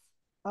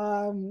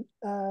 I'm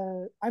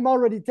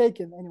already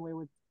taken anyway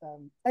with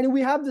and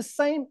we have the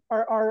same,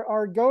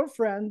 our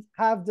girlfriend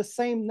have the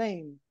same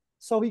name.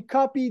 So he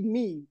copied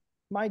me.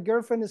 My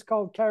girlfriend is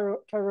called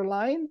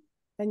Caroline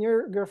and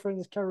your girlfriend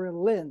is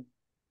Carolyn.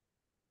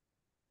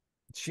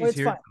 She's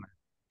here.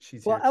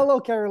 Well, hello,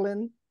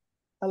 Carolyn.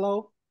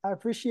 Hello. I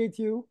appreciate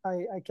you.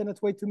 I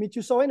cannot wait to meet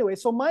you. So anyway,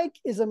 so Mike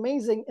is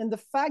amazing. And the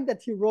fact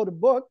that he wrote a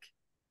book,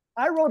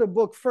 I wrote a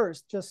book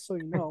first, just so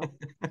you know.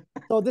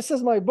 So this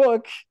is my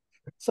book.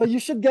 So you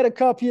should get a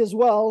copy as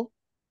well.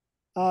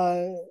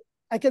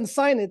 I can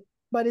sign it,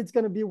 but it's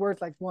going to be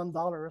worth like $1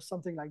 or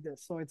something like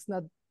this. So it's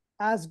not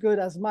as good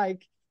as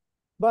Mike,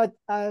 but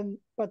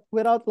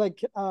without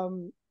like,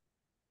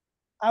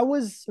 I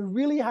was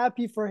really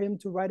happy for him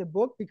to write a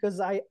book because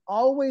I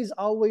always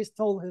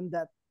told him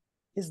that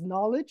his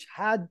knowledge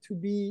had to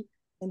be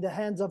in the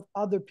hands of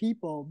other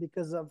people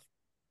because of,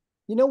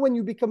 you know, when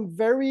you become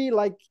very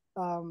like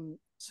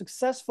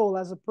successful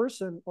as a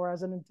person or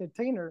as an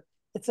entertainer,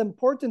 it's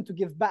important to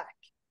give back.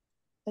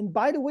 And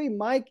by the way,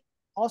 Mike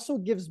also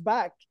gives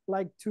back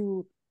like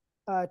to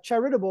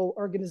charitable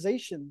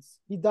organizations.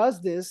 He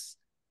does this.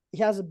 He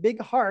has a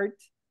big heart.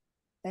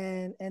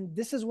 And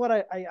this is what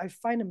I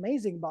find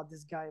amazing about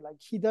this guy. Like,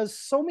 he does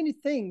so many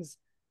things.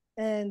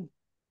 And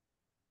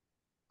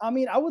I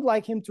mean, I would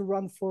like him to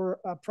run for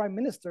prime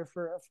minister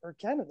for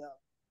Canada.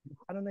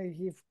 I don't know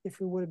if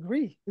he would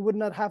agree. He would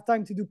not have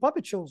time to do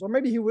puppet shows, or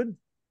maybe he would,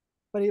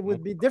 but it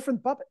would be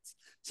different puppets.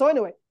 So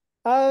anyway,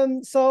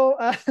 so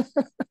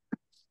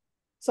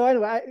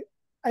anyway,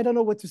 I don't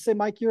know what to say,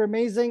 Mike. You're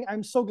amazing.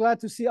 I'm so glad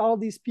to see all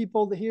these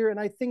people here, and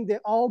I think they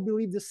all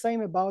believe the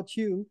same about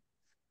you.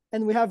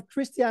 And we have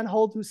Christian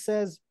Holt, who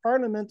says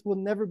Parliament will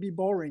never be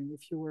boring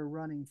if you were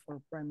running for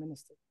prime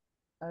minister.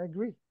 I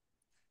agree.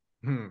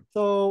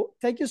 So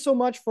thank you so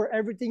much for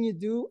everything you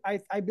do.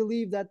 I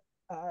believe that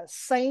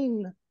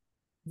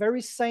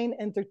very sane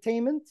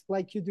entertainment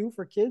like you do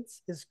for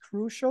kids is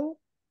crucial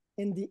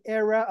in the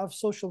era of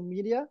social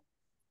media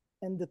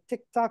and the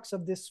TikToks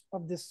of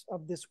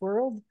this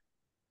world.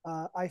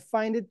 I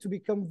find it to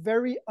become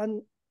very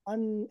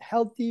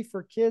unhealthy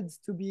for kids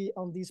to be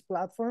on these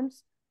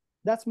platforms.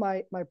 That's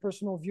my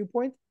personal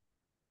viewpoint,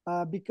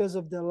 because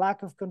of the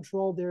lack of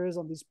control there is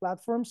on these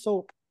platforms.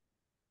 So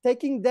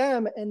taking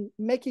them and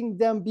making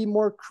them be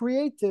more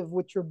creative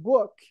with your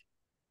book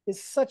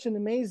is such an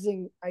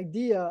amazing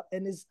idea,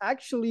 and is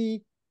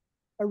actually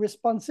a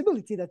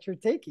responsibility that you're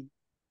taking,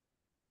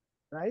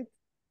 right?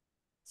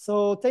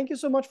 So thank you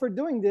so much for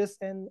doing this.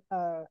 And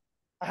I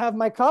have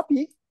my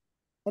copy,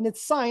 and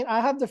it's signed. I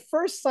have the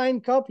first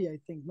signed copy, I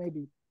think.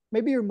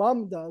 Maybe your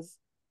mom does.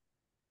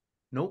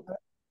 Nope.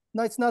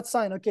 No, it's not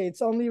signed. Okay,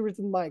 it's only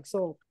written Mike,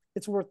 so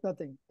it's worth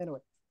nothing. Anyway,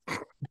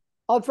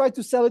 I'll try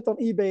to sell it on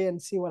eBay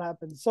and see what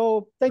happens.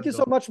 So thank you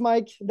so much,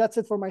 Mike. That's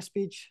it for my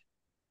speech.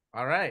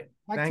 All right.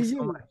 Thanks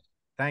so much.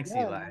 Thanks,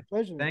 Eli. My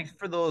pleasure. Thanks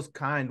for those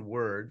kind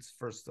words,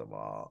 first of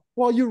all.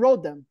 Well, you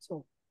wrote them,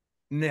 so.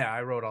 Yeah,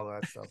 I wrote all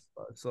that stuff.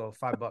 So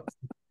 $5.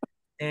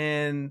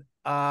 And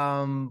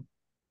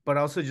but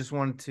I also just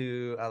wanted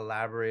to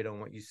elaborate on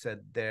what you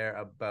said there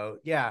about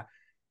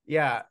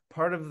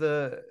part of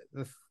the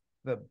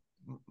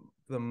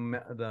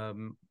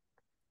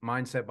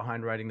mindset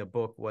behind writing the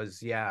book was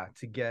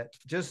to get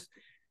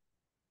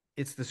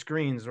it's the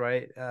screens,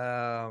 right?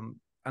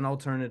 An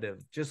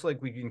alternative, just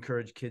like we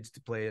encourage kids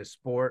to play a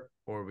sport,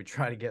 or we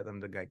try to get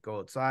them to go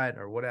outside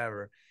or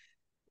whatever.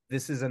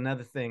 This is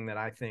another thing that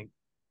I think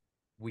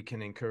we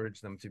can encourage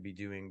them to be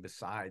doing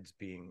besides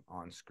being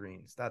on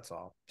screens. That's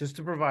all, just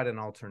to provide an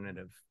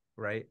alternative,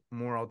 right?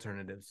 More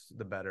alternatives,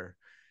 the better.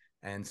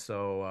 And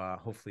so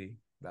hopefully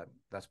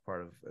that's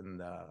part of,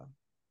 and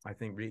I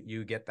think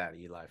you get that,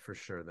 Eli, for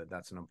sure,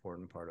 that's an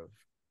important part of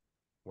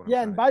what I'm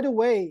and by the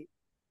way,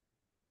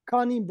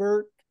 Connie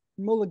Burt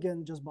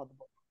Mulligan just bought the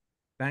book.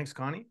 Thanks,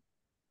 Connie.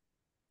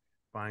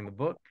 Buying the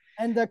book.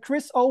 And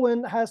Chris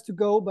Owen has to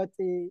go, but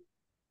they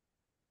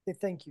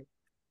thank you.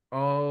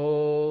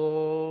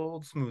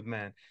 Oh, smooth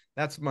man.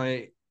 That's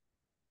one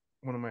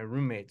of my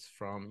roommates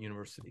from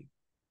university.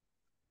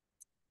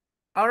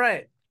 All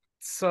right.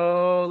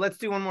 So let's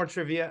do one more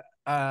trivia.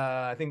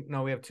 I think,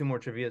 no, we have two more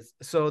trivias.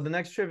 So the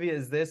next trivia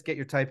is this. Get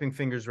your typing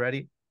fingers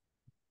ready.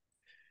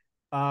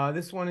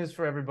 This one is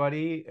for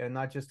everybody and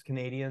not just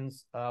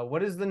Canadians.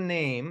 What is the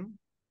name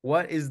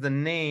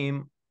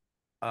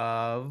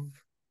of,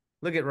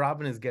 look at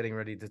Robin is getting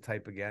ready to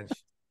type again.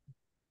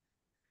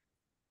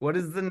 What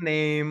is the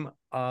name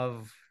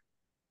of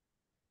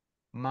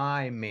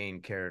my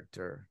main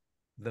character?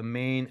 The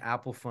main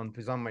Apple Fun,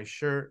 he's on my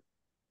shirt.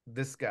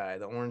 This guy,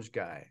 the orange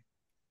guy.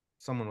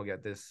 Someone will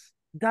get this.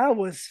 That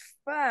was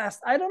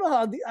fast. I don't know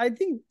how. I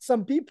think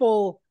some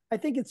people, I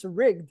think it's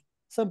rigged.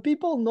 Some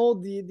people know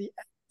the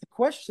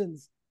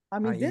questions. I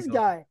mean, this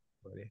guy,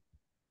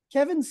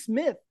 Kevin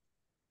Smith.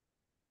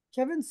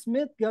 Kevin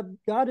Smith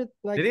got it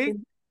like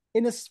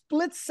in a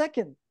split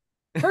second.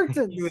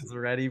 Curtains. He was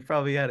ready. He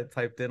probably had it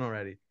typed in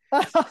already.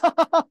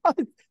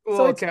 Cool,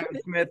 so Kevin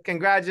Smith.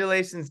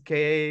 Congratulations,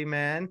 K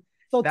man.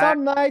 So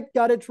Tom Knight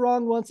got it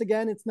wrong once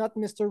again. It's not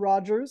Mr.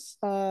 Rogers.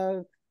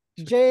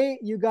 Jay,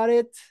 you got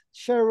it.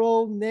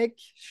 Cheryl, Nick,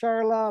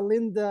 Charla,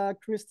 Linda,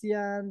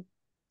 Christian,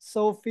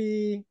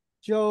 Sophie,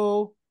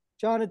 Joe,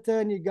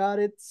 Jonathan, you got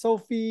it.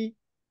 Sophie.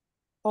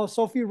 Oh,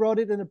 Sophie wrote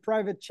it in a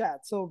private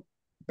chat. So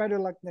better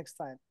luck next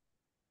time.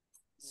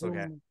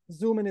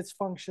 Zoom and its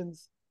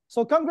functions.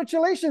 So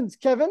congratulations,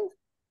 Kevin.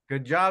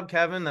 Good job,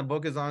 Kevin. The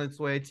book is on its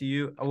way to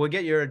you. We'll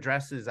get your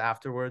addresses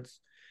afterwards.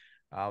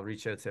 I'll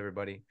reach out to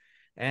everybody.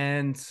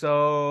 And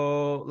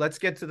so let's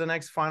get to the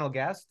next final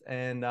guest.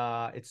 And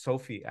it's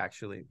Sophie,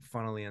 actually,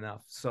 funnily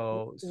enough.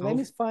 So let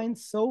me find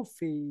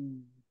Sophie.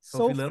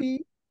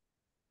 Sophie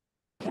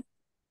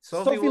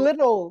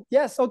Little.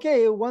 Yes,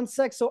 okay, one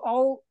sec. So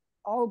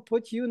I'll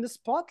put you in the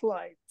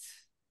spotlight.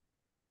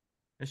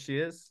 There she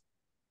is.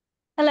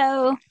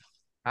 Hello.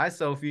 Hi,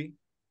 Sophie.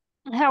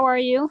 How are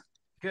you?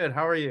 Good.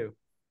 How are you?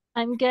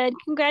 I'm good.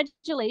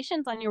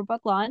 Congratulations on your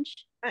book launch.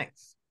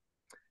 Thanks.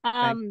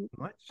 Thank you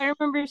so much. I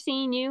remember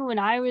seeing you when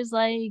I was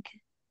like,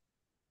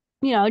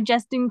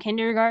 just in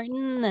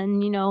kindergarten,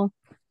 and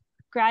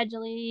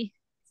gradually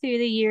through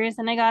the years,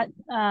 and I got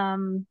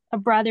a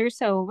brother,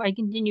 so I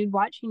continued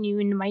watching you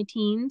into my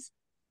teens.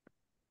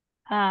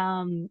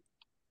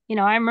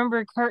 I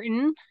remember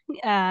Curtin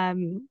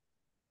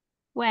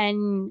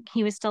when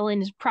he was still in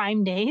his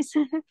prime days.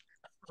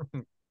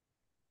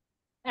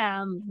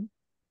 Um,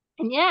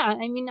 and yeah,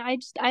 I mean, I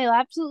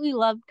absolutely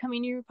loved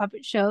coming to your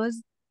puppet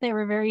shows. They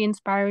were very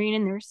inspiring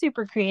and they were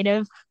super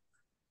creative.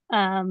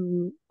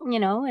 And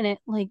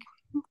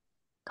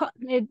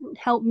it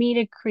helped me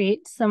to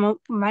create some of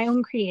my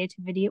own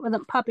creativity. It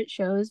wasn't puppet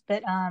shows,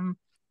 but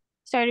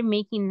started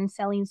making and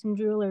selling some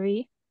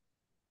jewelry,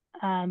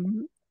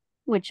 um,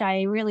 which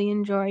I really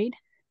enjoyed.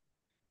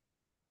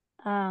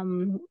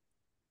 Um,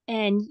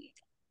 and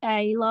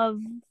I love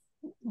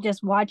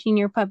just watching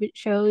your puppet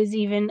shows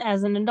even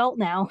as an adult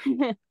now.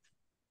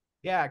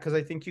 Yeah, because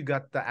I think you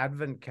got the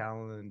advent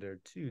calendar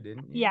too,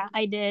 didn't you? Yeah,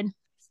 I did.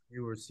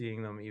 You were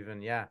seeing them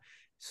even, yeah.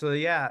 So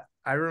yeah,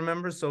 I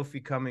remember Sophie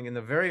coming in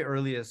the very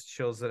earliest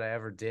shows that I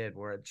ever did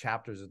were at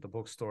Chapters at the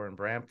bookstore in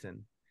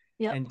Brampton.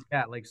 Yep. And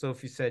yeah, like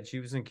Sophie said, she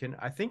was in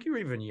I think you were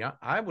even young.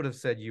 I would have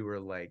said you were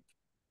like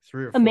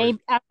 3 or 4. Maybe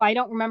I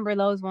don't remember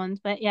those ones,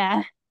 but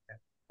yeah.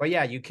 But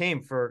yeah, you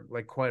came for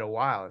like quite a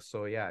while.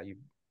 So yeah, you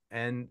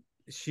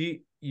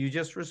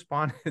just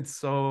responded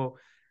so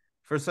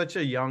for such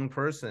a young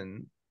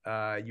person,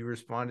 you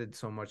responded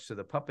so much to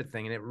the puppet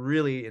thing, and it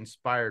really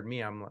inspired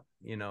me.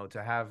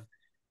 To have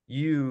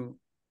you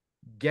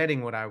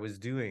getting what I was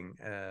doing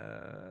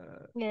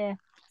Yeah.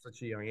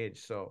 such a young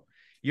age. So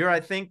you're, I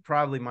think,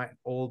 probably my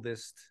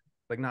oldest,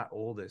 like not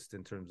oldest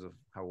in terms of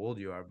how old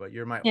you are, but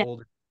you're my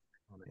oldest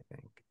one, I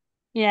think.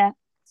 Yeah.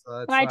 So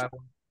that's I tried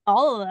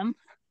all of them.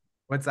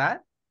 What's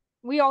that?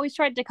 We always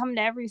tried to come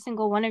to every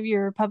single one of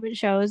your puppet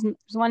shows. And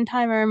there was one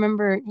time I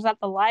remember it was at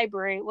the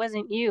library. It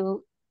wasn't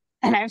you.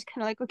 And I was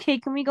kind of like, okay,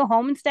 can we go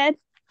home instead?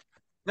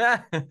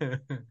 Yeah.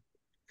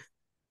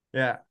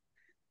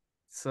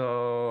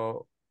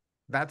 So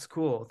that's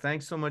cool.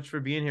 Thanks so much for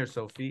being here,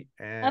 Sophie.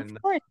 And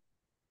of course.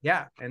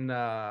 Yeah. And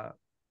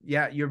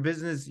yeah, your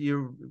business,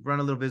 you run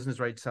a little business,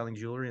 right? Selling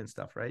jewelry and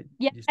stuff, right?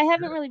 Yeah, I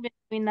haven't really been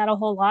doing that a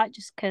whole lot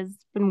just because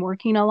I've been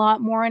working a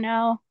lot more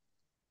now.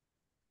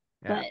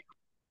 Yeah. But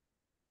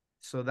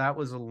so that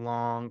was a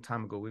long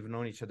time ago. We've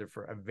known each other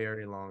for a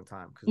very long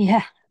time.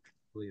 Yeah.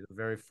 The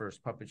very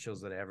first puppet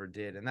shows that I ever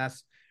did. And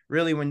that's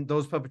really when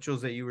those puppet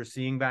shows that you were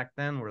seeing back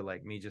then were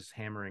like me just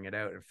hammering it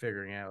out and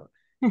figuring out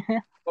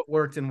what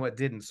worked and what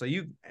didn't. So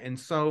you, in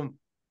some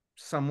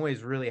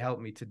ways, really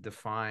helped me to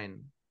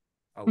define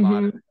a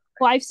lot of it.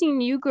 Well, I've seen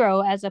you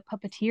grow as a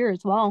puppeteer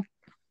as well.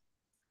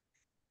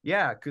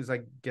 Yeah, because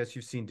I guess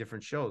you've seen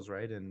different shows,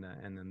 right? And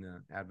then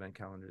the advent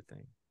calendar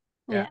thing.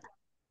 Yeah.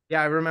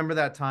 Yeah, I remember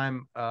that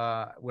time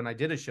when I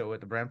did a show at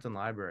the Brampton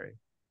Library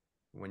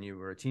when you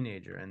were a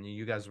teenager and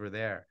you guys were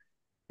there.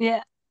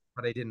 Yeah.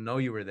 But I didn't know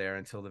you were there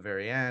until the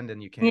very end,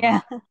 and you came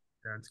up.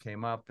 Parents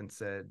came up and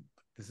said,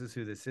 "This is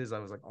who this is." I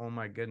was like, "Oh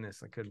my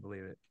goodness, I couldn't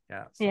believe it."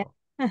 Yeah. So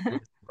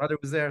brother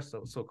was there,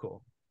 so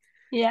cool.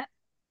 Yeah.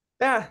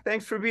 Yeah,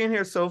 thanks for being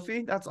here,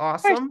 Sophie. That's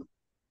awesome.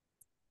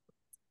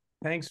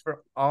 Thanks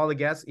for all the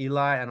guests,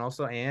 Eli and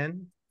also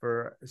Anne,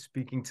 for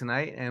speaking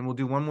tonight. And we'll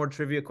do one more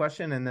trivia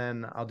question, and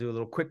then I'll do a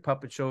little quick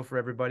puppet show for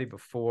everybody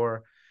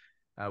before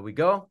we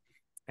go.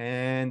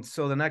 And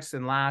so the next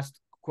and last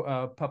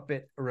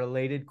puppet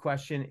related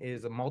question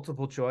is a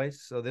multiple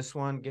choice. So this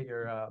one, get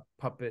your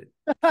puppet.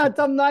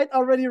 Tom Knight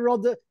already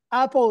wrote the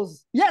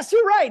apples. Yes,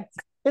 you're right.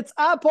 It's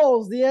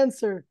apples, the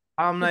answer.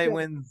 Tom Knight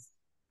wins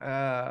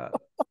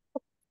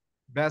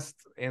best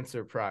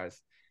answer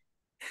prize.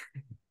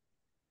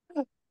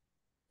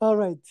 All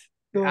right.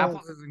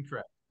 Apples is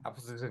incorrect.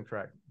 Apples is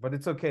incorrect. But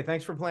it's okay.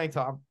 Thanks for playing,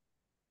 Tom.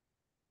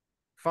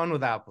 Fun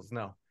with apples.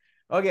 No.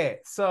 Okay,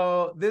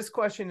 so this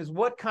question is,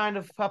 what kind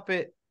of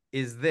puppet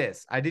is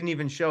this? I didn't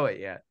even show it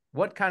yet.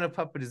 What kind of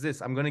puppet is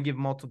this? I'm going to give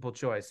multiple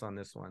choice on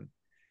this one.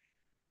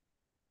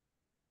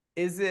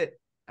 Is it,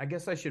 I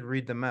guess I should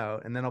read them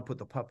out, and then I'll put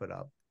the puppet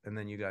up, and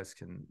then you guys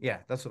can, yeah,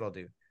 that's what I'll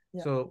do.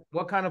 Yeah. So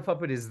what kind of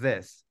puppet is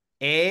this?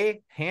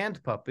 A,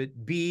 hand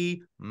puppet.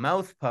 B,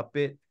 mouth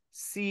puppet.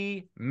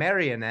 C,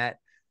 marionette.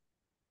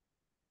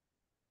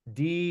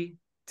 D,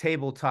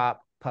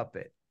 tabletop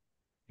puppet.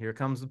 Here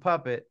comes the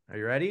puppet. Are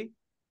you ready?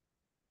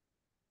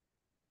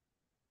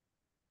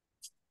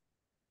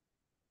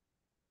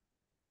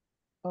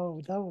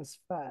 Oh, that was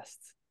fast.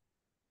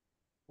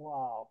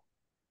 Wow.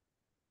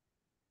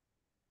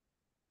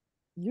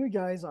 You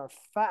guys are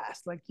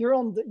fast. Like you're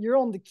on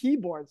the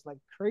keyboards like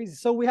crazy.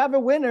 So we have a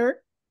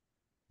winner.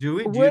 Do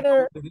we? Do you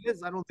know what it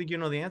is? I don't think you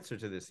know the answer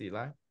to this,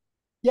 Eli.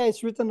 Yeah,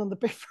 it's written on the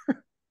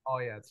paper. Oh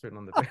yeah, it's written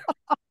on the paper.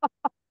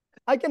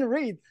 I can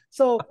read.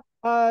 So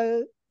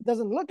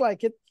doesn't look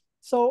like it.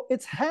 So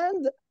it's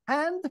hand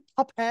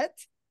puppet.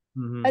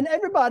 And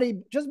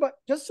everybody,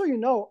 just so you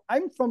know,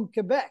 I'm from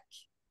Quebec.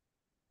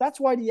 That's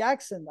why the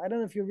accent. I don't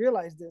know if you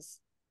realize this,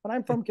 but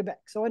I'm from Quebec.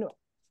 So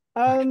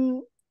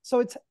anyway, so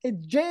it's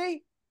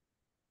Jay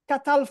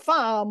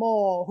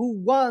Catalfamo who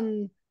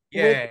won.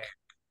 Yeah.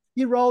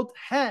 He wrote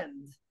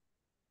hand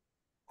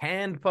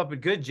puppet.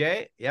 Good,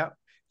 Jay. Yep.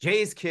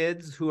 Jay's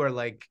kids, who are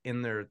like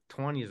in their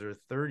 20s or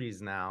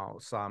 30s now,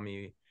 saw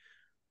me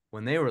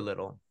when they were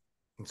little,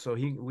 and so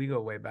we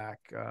go way back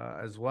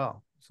as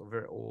well. So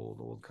very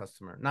old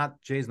customer. Not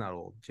Jay's not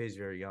old. Jay's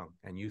very young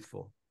and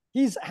youthful.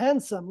 He's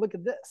handsome. Look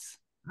at this.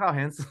 How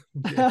handsome.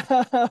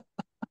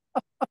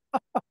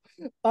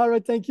 All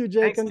right. Thank you,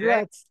 Jay. Thanks,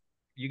 Congrats.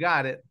 Jay. You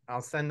got it.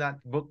 I'll send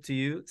that book to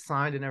you,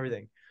 signed and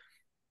everything.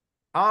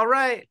 All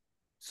right.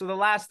 So the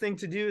last thing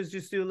to do is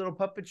just do a little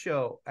puppet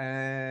show,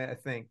 I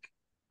think,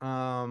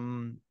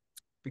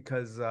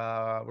 because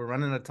we're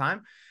running out of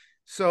time.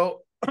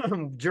 So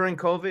during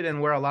COVID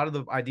and where a lot of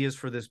the ideas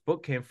for this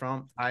book came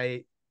from,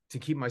 to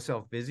keep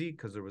myself busy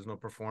because there was no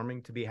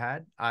performing to be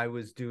had, I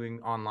was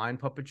doing online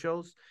puppet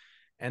shows.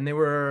 And they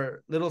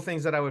were little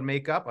things that I would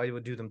make up. I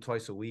would do them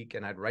twice a week,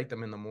 and I'd write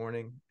them in the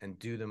morning and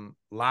do them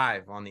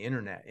live on the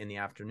internet in the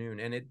afternoon.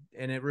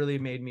 And it really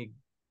made me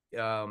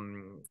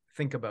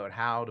think about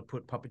how to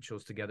put puppet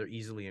shows together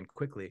easily and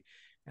quickly.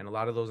 And a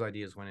lot of those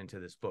ideas went into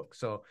this book.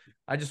 So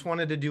I just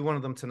wanted to do one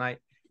of them tonight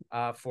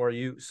for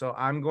you. So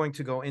I'm going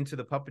to go into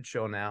the puppet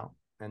show now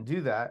and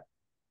do that.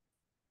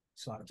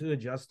 So I have to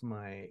adjust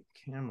my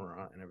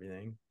camera and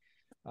everything.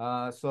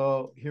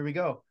 So here we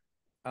go.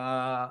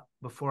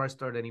 Before I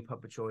start any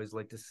puppet show, I always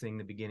like to sing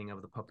the beginning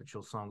of the puppet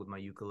show song with my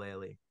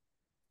ukulele.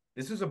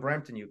 This is a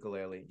Brampton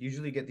ukulele.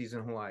 Usually get these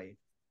in Hawaii.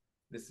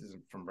 This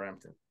isn't from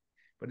Brampton,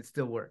 but it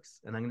still works.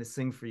 And I'm going to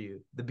sing for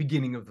you the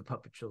beginning of the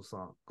puppet show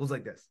song. It goes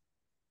like this.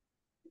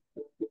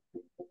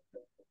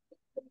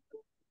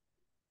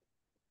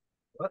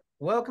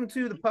 Welcome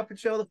to the puppet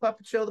show, the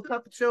puppet show, the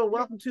puppet show.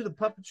 Welcome to the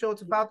puppet show.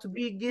 It's about to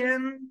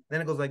begin. Then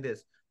it goes like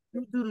this.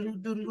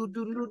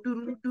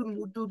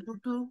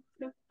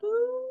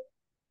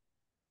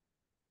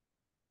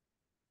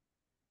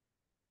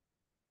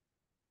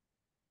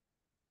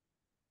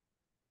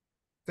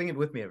 Sing it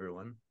with me,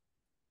 everyone.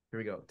 Here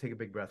we go. Take a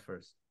big breath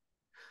first.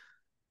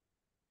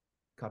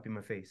 Copy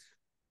my face.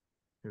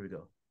 Here we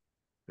go.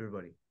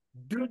 Everybody.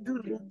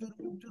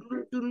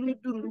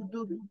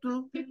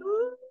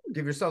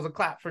 Give yourselves a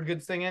clap for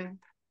good singing.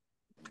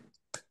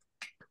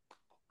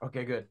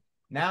 Okay, good.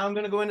 Now I'm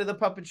going to go into the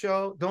puppet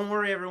show. Don't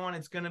worry, everyone.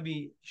 It's going to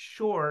be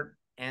short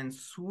and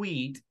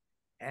sweet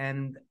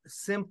and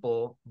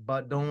simple,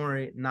 but don't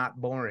worry,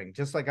 not boring,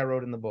 just like I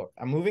wrote in the book.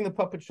 I'm moving the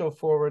puppet show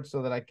forward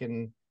so that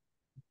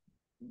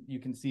you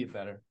can see it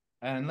better.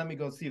 And let me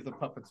go see if the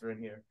puppets are in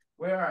here.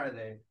 Where are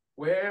they?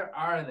 Where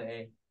are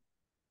they?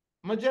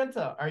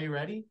 Magenta, are you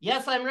ready?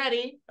 Yes, I'm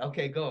ready.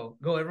 Okay, go.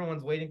 Go.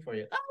 Everyone's waiting for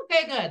you.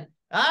 Okay, good.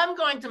 I'm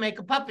going to make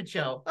a puppet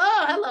show.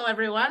 Oh, hello,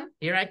 everyone.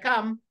 Here I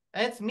come.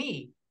 It's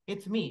me,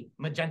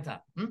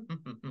 Magenta.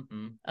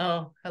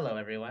 Oh, hello,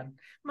 everyone.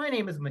 My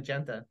name is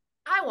Magenta.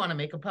 I want to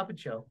make a puppet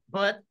show,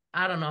 but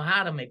I don't know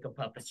how to make a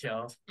puppet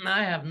show.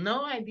 I have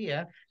no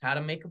idea how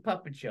to make a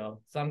puppet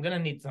show, so I'm going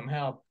to need some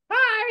help.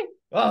 Hi.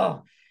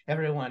 Oh,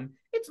 everyone.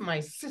 It's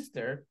my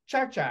sister,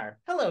 Char Char.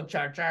 Hello,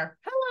 Char Char.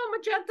 Hello,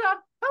 Magenta.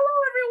 Hello,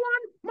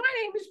 everyone. My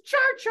name is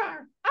Char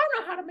Char. I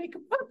know how to make a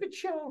puppet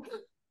show.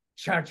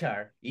 Char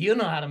Char, you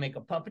know how to make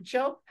a puppet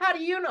show? How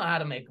do you know how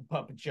to make a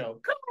puppet show?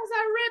 Because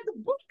I read the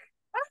book.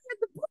 I read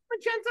the book,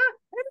 Magenta.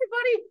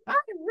 Everybody, I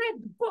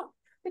read the book.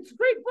 It's a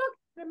great book.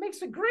 It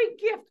makes a great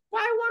gift.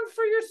 Buy one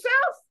for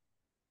yourself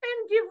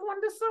and give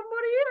one to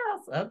somebody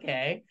else.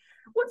 Okay.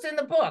 What's in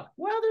the book?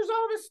 Well, there's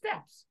all the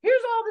steps.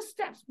 Here's all the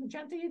steps,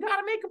 Magenta. You got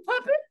to make a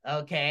puppet.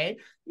 Okay.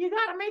 You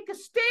got to make a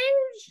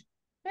stage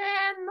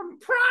and the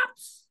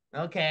props.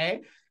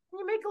 Okay.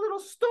 You make a little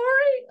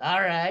story.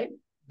 All right.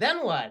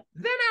 Then what?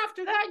 Then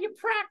after that, you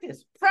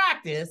practice.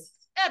 Practice?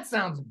 That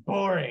sounds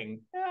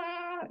boring.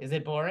 Is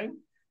it boring?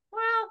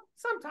 Well,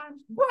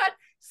 sometimes, but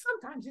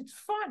sometimes it's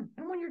fun.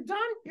 And when you're done,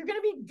 you're going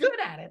to be good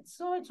at it.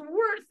 So it's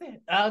worth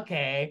it.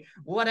 Okay.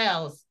 What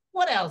else?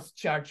 What else,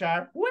 Char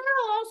Char? Well,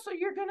 also,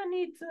 you're going to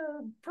need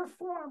to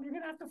perform. You're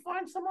going to have to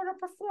find someone to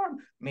perform.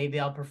 Maybe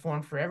I'll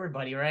perform for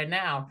everybody right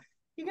now.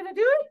 You going to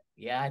do it?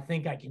 Yeah, I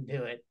think I can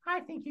do it. I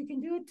think you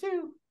can do it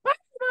too. Bye,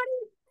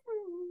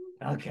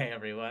 everybody. Okay,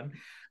 everyone.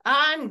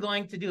 I'm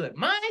going to do it.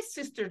 My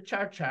sister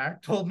Char Char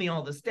told me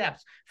all the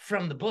steps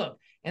from the book.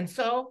 And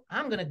so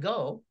I'm going to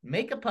go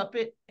make a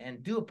puppet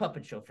and do a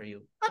puppet show for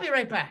you. I'll be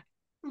right back.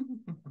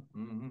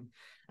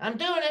 I'm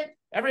doing it,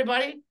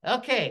 everybody.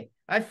 Okay,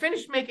 I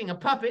finished making a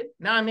puppet.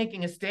 Now I'm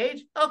making a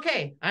stage.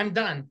 Okay, I'm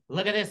done.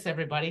 Look at this,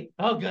 everybody.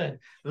 Oh, good.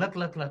 Look,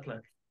 look, look,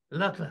 look.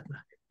 Look, look,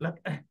 look. Look.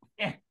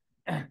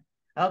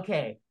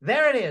 Okay,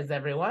 there it is,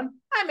 everyone.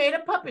 I made a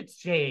puppet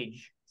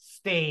stage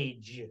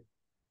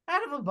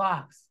out of a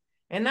box.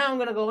 And now I'm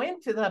going to go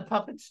into the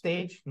puppet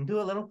stage and do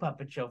a little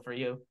puppet show for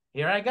you.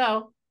 Here I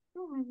go.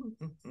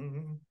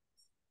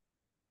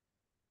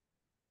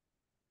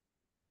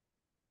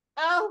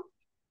 Oh,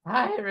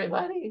 hi,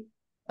 everybody.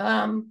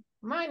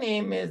 My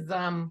name is,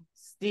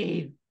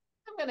 Steve.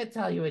 I'm going to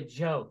tell you a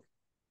joke.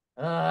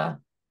 Knock,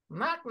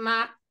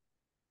 knock.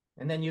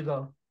 And then you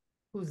go,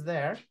 who's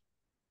there?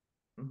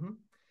 Boo.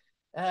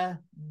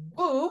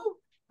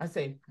 I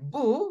say,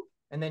 boo.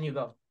 And then you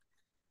go,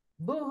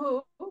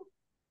 boo-hoo.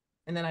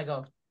 And then I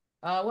go,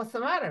 what's the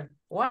matter?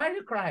 Why are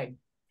you crying?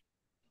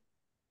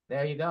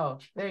 There you go.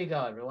 There you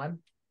go, everyone.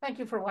 Thank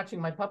you for watching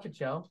my puppet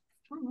show.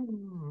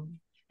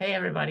 Hey,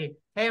 everybody.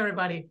 Hey,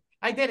 everybody.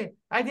 I did it.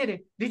 I did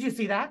it. Did you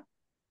see that?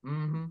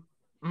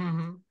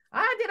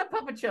 I did a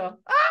puppet show.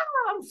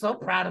 Oh, I'm so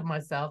proud of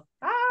myself.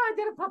 I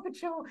did a puppet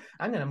show.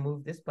 I'm gonna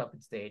move this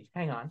puppet stage.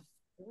 Hang on.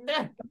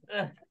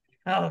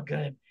 Oh,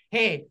 good.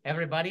 Hey,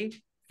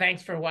 everybody.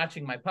 Thanks for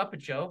watching my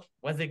puppet show.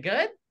 Was it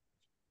good?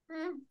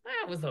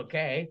 That was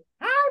okay.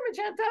 Hi,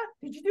 Magenta.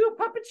 Did you do a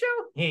puppet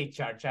show? Hey,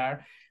 Char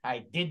Char. I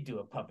did do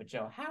a puppet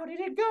show. How did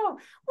it go?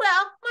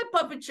 Well, my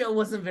puppet show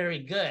wasn't very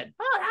good.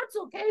 Oh, that's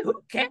okay.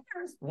 Who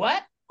cares?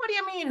 What? What do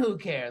you mean, who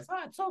cares?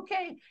 Oh, it's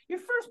okay. Your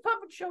first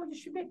puppet show, you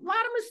should make a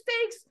lot of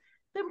mistakes.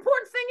 The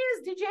important thing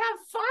is, did you have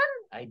fun?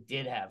 I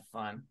did have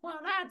fun. Well,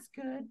 that's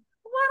good.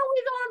 Why don't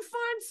we go and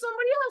find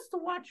somebody else to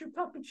watch your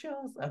puppet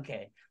shows?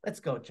 Okay, let's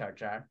go, Char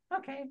Char.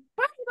 Okay,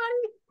 bye,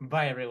 buddy.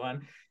 Bye,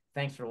 everyone.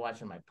 Thanks for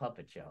watching my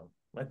puppet show.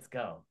 Let's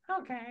go.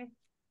 Okay.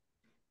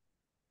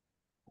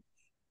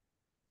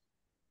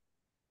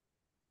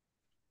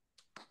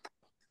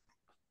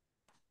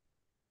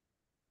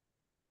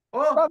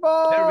 Oh,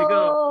 Bravo! there we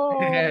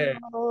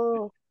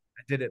go.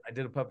 I did it. I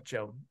did a puppet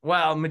show.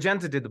 Well,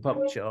 Magenta did the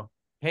puppet show.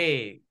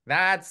 Hey,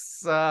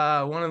 that's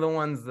one of the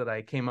ones that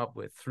I came up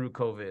with through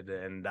COVID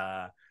and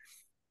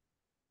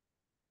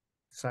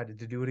decided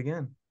to do it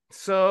again.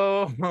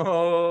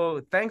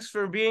 So thanks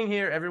for being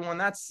here, everyone.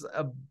 That's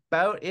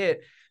about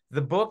it.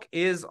 The book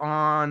is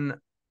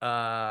on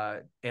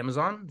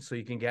Amazon, so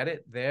you can get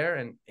it there.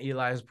 And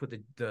Eli's put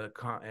the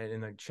in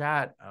the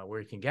chat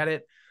where you can get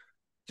it.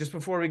 Just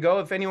before we go,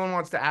 if anyone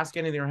wants to ask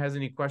anything or has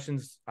any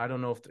questions, I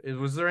don't know if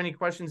was there any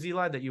questions,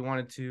 Eli, that you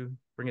wanted to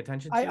bring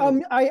attention to?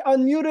 I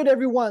unmuted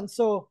everyone,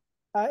 so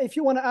if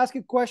you want to ask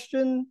a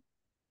question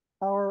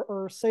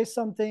or say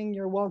something,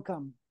 you're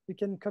welcome. You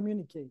can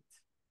communicate.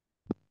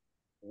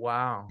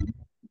 Wow.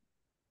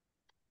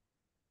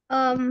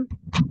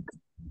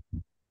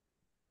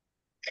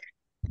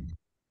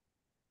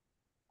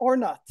 Or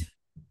not.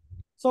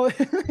 So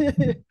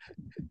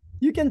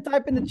you can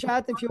type in the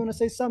chat if you want to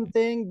say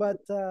something, but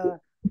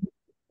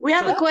we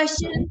have a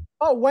question.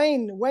 Oh,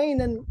 Wayne,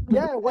 and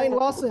Wayne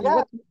Lawson.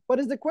 What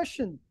is the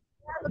question?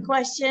 I have a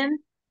question.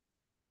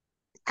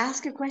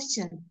 Ask a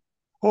question.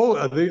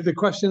 Oh, the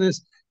question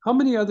is, how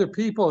many other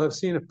people have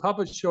seen a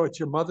puppet show at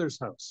your mother's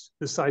house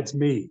besides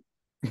me?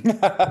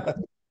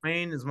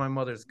 Wayne is my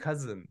mother's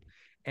cousin,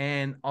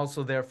 and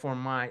also therefore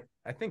my,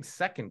 I think,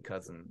 second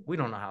cousin. We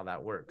don't know how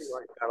that works.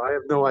 I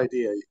have no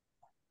idea.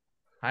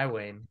 Hi,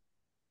 Wayne.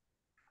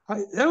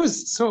 That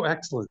was so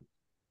excellent.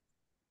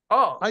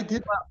 Oh,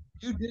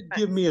 you did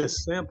give me a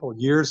sample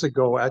years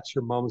ago at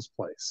your mom's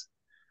place,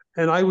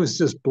 and I was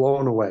just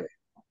blown away.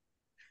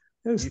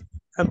 It was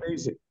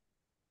amazing.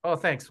 Oh,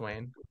 thanks,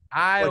 Wayne.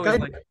 I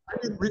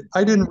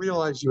didn't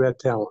realize you had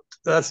talent.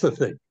 That's the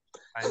thing.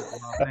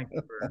 Thank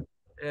you for.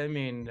 I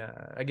mean,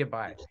 I get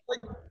by.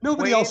 Like,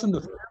 nobody else in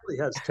the family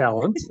has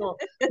talent, so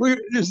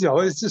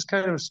it's just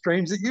kind of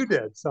strange that you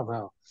did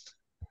somehow.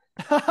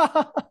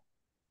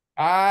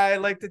 I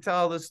like to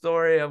tell the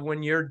story of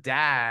when your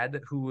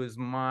dad, who was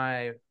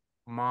my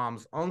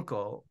mom's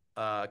uncle,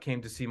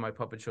 came to see my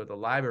puppet show at the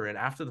library, and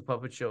after the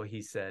puppet show,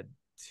 he said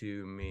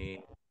to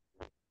me,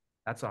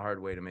 "That's a hard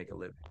way to make a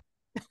living."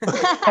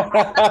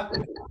 I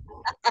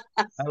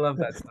love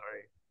that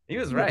story. He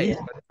was right,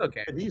 but it's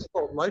okay. And he's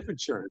sold life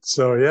insurance,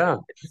 so yeah.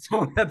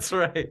 So that's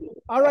right.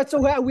 All right, so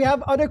we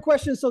have other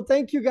questions. So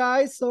thank you,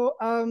 guys. So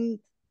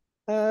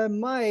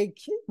Mike,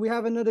 we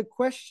have another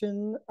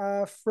question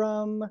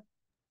from.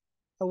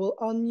 I will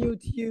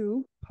unmute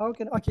you.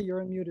 Okay,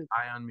 you're unmuted.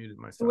 I unmuted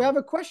myself. So we have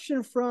a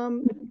question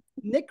from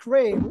Nick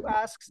Ray, who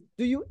asks,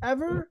 do you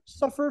ever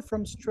suffer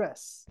from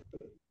stress?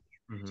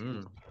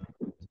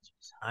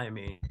 I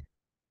mean,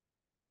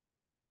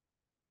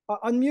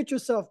 unmute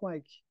yourself,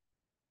 Mike.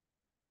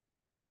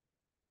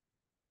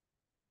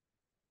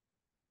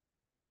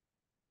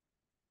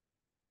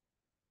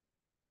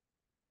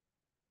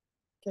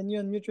 Can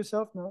you unmute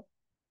yourself? No.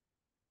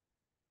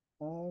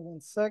 1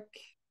 sec.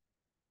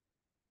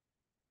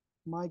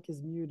 Mike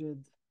is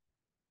muted.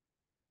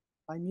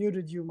 I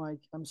muted you,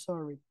 Mike. I'm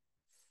sorry.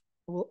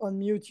 I will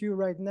unmute you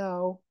right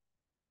now.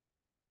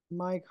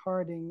 Mike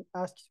Harding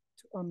asked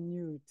you to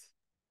unmute.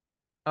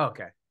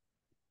 Okay.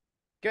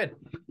 Good.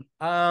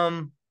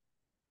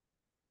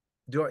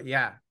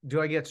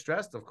 Do I get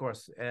stressed? Of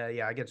course.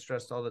 Yeah, I get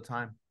stressed all the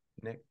time,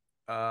 Nick.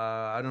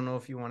 I don't know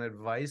if you want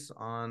advice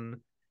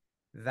on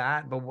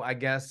that, but I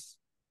guess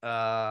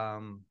I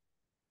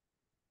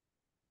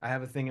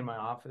have a thing in my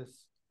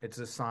office. It's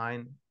a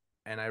sign,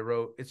 and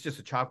it's just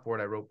a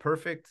chalkboard. I wrote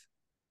perfect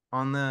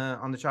on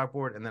the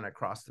chalkboard, and then I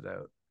crossed it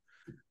out.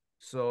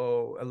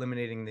 So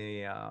eliminating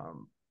the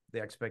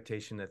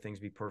expectation that things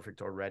be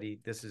perfect already.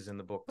 This is in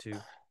the book too.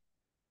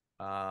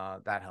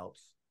 That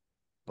helps,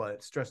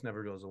 but stress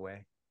never goes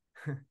away.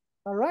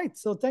 All right.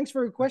 So thanks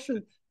for your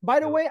question. By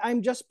the way,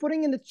 I'm just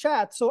putting in the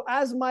chat. So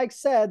as Mike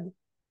said,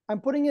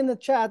 I'm putting in the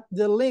chat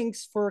the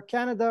links for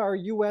Canada or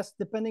US,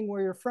 depending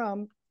where you're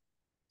from.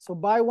 So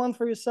buy one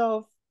for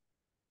yourself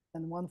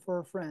and one for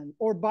a friend,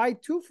 or buy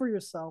two for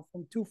yourself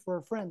and two for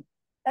a friend.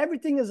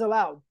 Everything is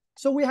allowed.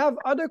 So we have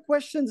other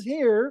questions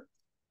here.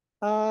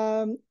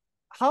 From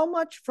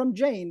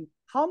Jane,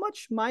 how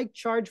much Mike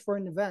charge for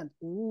an event?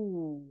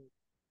 Ooh.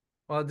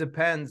 Well, it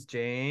depends,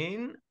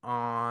 Jane,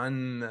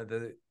 on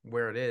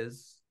where it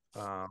is.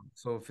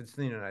 So if it's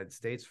in the United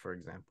States, for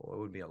example, it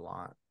would be a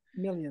lot.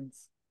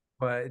 Millions.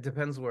 But it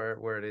depends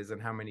where it is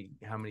and how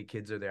many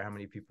kids are there, how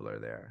many people are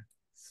there.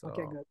 So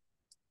okay, good.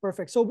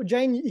 Perfect. So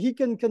Jane, he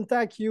can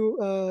contact you.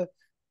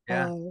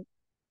 Yeah.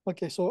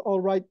 Okay, so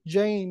all right,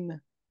 Jane,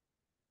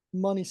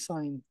 money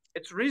sign.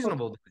 It's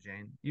reasonable,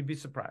 Jane. You'd be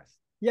surprised.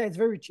 Yeah, it's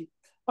very cheap.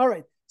 All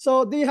right.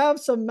 So do you have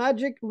some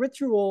magic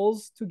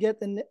rituals to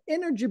get an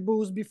energy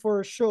boost before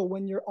a show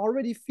when you're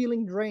already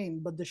feeling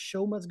drained, but the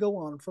show must go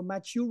on? From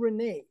Mathieu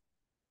Rene.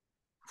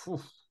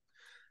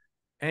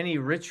 Any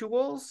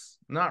rituals?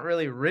 Not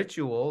really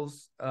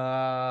rituals.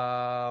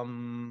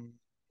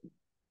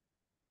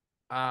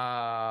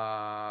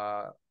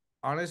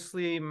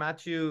 Honestly,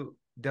 Mathieu,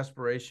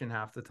 desperation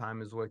half the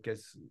time is what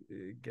gets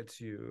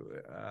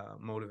you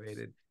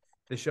motivated.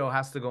 The show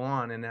has to go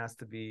on and it has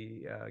to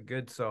be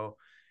good. So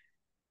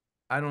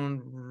I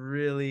don't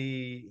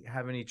really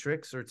have any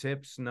tricks or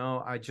tips.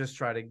 No, I just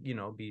try to,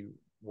 be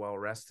well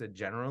rested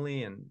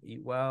generally and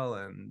eat well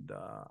and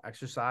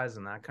exercise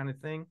and that kind of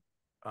thing.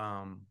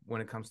 When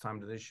it comes time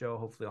to this show,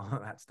 hopefully all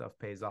of that stuff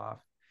pays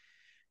off.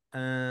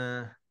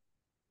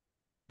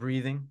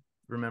 Breathing.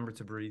 Remember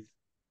to breathe.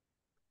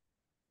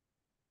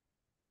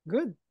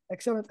 Good.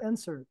 Excellent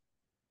answer.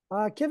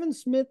 Kevin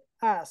Smith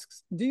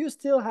asks, do you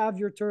still have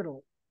your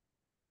turtle?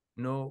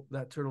 No,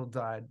 that turtle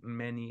died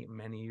many,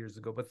 many years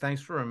ago. But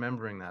thanks for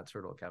remembering that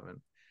turtle, Kevin.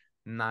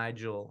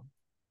 Nigel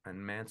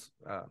and Mansell.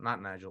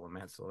 Not Nigel and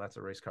Mansell. That's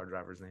a race car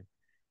driver's name.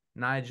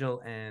 Nigel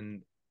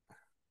and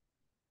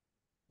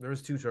there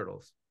was 2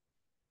 turtles.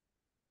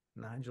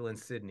 Nigel and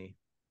Sydney.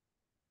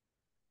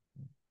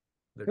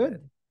 They're good.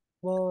 Dead.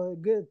 Well,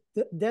 good.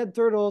 Dead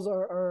turtles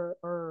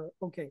are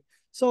okay.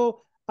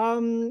 So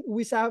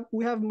we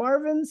have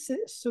Marvin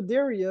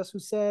Sudarius who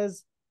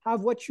says,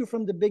 "Have watched you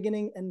from the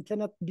beginning and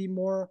cannot be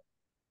more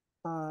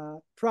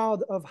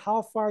proud of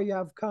how far you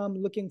have come.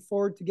 Looking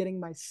forward to getting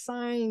my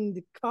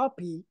signed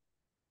copy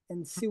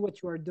and see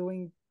what you are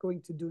going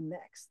to do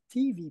next.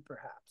 TV,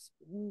 perhaps."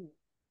 Ooh.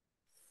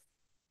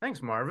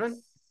 Thanks,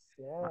 Marvin.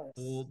 Yes. My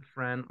old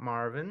friend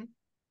Marvin.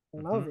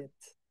 Love it.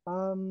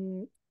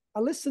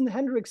 Alison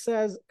Hendricks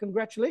says,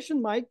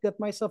 "Congratulations, Mike. Got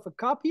myself a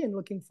copy and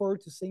looking forward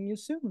to seeing you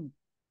soon."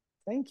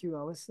 Thank you,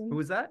 Alison. Who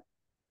was that?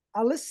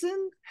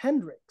 Alison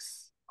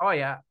Hendricks. Oh,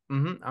 yeah.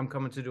 I'm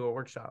coming to do a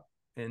workshop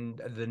in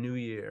the new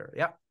year.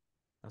 Yep.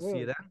 I'll see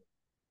you then.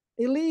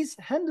 Elise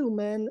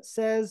Hendelman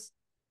says,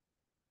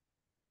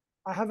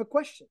 "I have a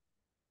question."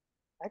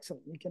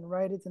 Excellent. You can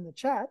write it in the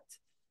chat.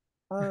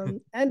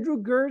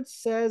 Andrew Gertz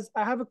says,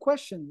 "I have a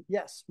question."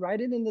 Yes, write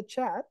it in the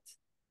chat.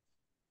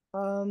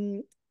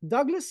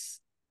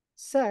 Douglas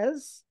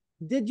says,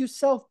 "Did you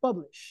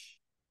self-publish?"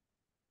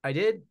 I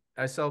did.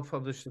 I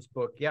self-published this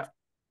book. Yeah.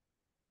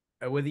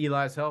 With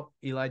Eli's help.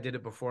 Eli did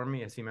it before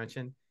me, as he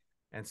mentioned.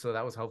 And so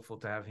that was helpful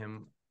to have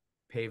him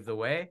pave the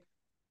way.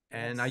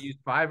 And yes. I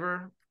used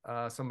Fiverr,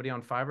 somebody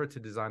on Fiverr to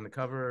design the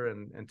cover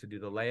and to do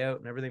the layout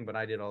and everything. But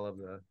I did all of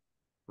the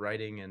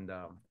writing and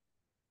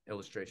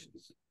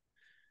illustrations.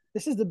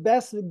 This is the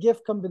best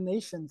gift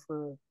combination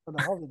for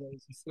the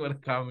holidays. What a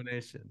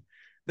combination.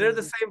 They're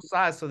the same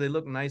size, so they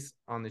look nice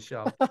on the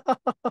shelf.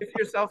 If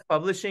you're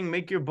self-publishing,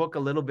 make your book a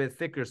little bit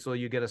thicker so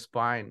you get a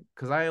spine.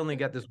 Because I only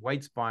get this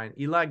white spine.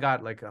 Eli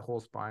got like a whole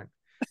spine.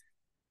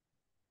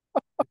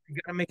 You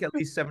gotta make at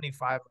least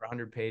 75 or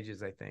 100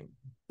 pages, I think.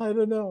 I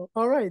don't know.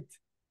 All right.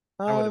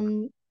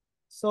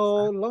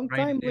 So long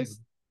time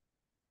list.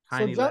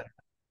 Tiny letter.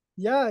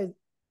 Yeah,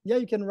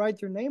 you can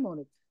write your name on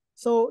it.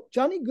 So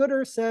Johnny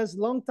Gooder says,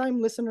 "Long time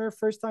listener,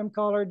 first time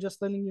caller,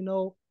 just letting you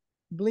know,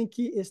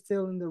 Blinky is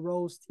still in the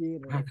Rose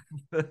Theater."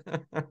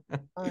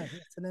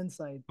 That's an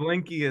insight.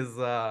 Blinky is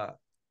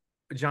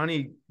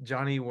Johnny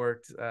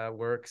worked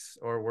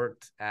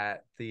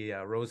at the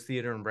Rose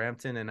Theater in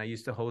Brampton, and I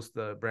used to host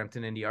the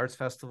Brampton Indie Arts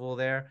Festival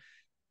there.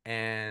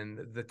 And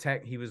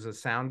he was a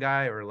sound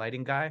guy or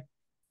lighting guy,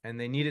 and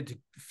they needed to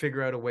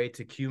figure out a way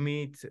to cue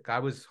me. I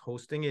was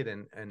hosting it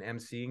and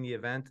emceeing the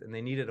event, and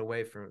they needed a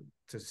way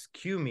to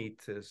cue me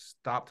to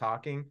stop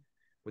talking.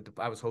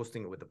 I was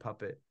hosting it with the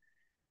puppet.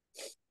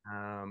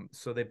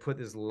 So they put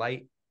this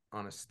light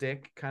on a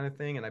stick kind of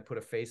thing, and I put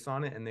a face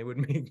on it, and they would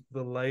make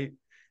the light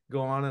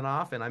go on and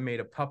off, and I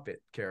made a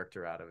puppet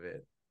character out of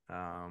it.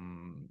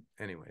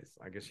 Anyways,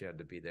 I guess you had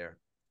to be there.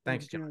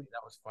 Thanks, Johnny.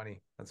 That was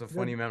funny. That's a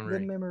funny memory.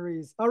 Good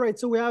memories. All right,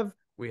 so we had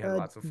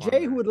lots of fun.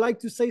 Jay who would like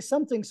to say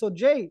something. So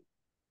Jay,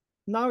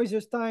 now is your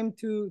time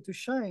to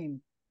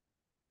shine.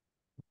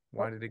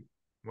 Why did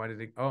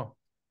it? Oh,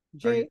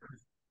 Jay,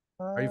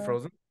 are you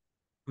frozen?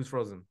 Who's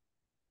frozen?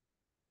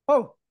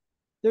 Oh,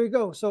 there you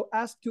go. So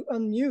ask to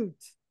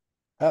unmute.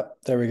 Oh,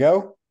 there we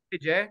go. Hey,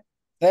 Jay.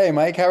 Hey,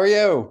 Mike. How are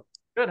you?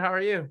 Good. How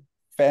are you?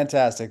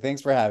 Fantastic.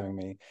 Thanks for having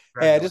me.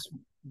 Hey, I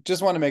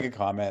just want to make a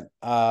comment.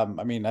 I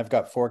mean, I've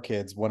got 4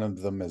 kids. One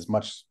of them is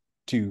much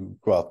too,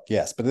 well,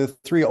 yes, but the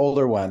 3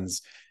 older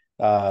ones,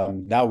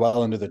 now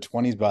well into their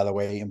 20s, by the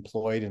way,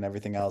 employed and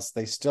everything else.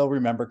 They still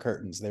remember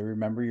curtains. They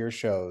remember your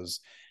shows.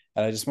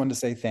 And I just wanted to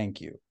say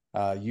thank you.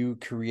 You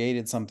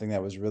created something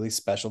that was really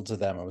special to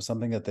them. It was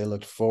something that they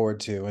looked forward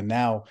to.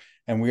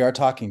 And we are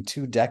talking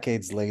 2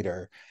 decades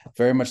later,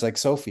 very much like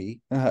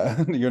Sophie,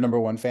 your number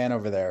one fan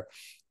over there.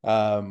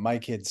 My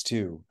kids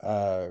too,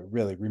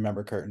 really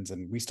remember curtains,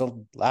 and we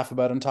still laugh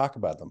about and talk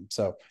about them.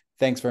 So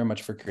thanks very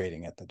much for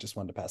creating it. I just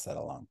wanted to pass that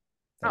along.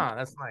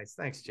 That's nice.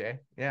 Thanks, Jay.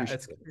 Yeah,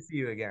 it's good to see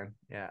you again.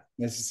 Yeah.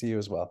 Nice to see you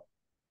as well.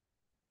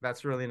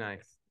 That's really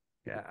nice.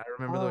 Yeah, I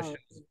remember those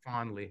shows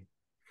fondly.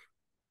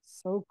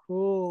 So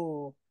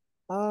cool.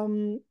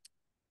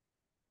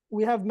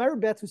 We have Mary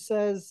Beth who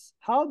says,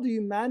 how do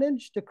you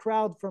manage the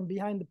crowd from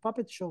behind the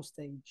puppet show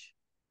stage?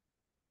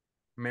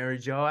 Mary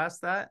Jo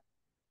asked that?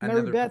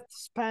 Mary Beth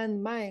Span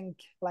Mank,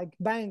 like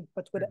bank,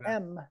 but with an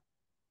M.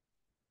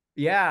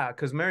 Yeah,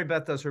 because Mary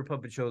Beth does her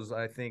puppet shows,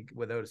 I think,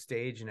 without a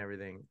stage and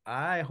everything.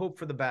 I hope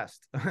for the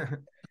best.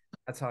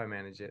 That's how I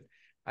manage it.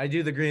 I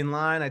do the green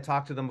line. I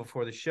talk to them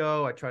before the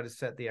show. I try to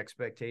set the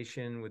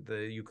expectation with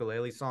the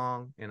ukulele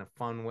song in a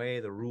fun way,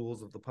 the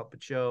rules of the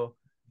puppet show.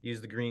 Use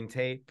the green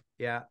tape.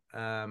 Yeah,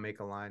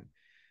 make a line.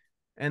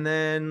 And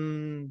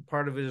then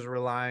part of it is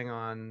relying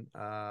on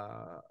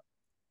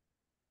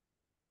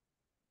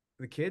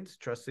the kids,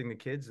 trusting the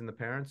kids and the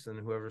parents and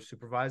whoever's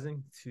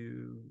supervising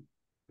to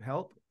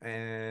help.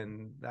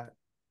 And that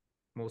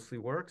mostly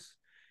works.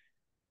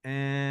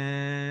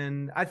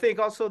 And I think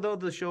also, though,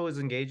 the show is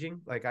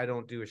engaging. Like, I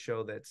don't do a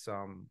show that's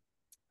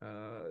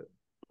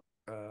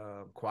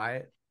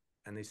quiet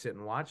and they sit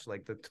and watch.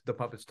 Like, the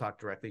puppets talk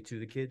directly to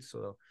the kids.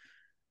 So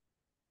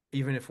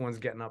even if one's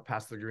getting up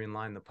past the green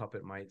line, the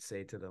puppet might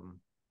say to them,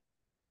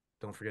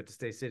 don't forget to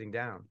stay sitting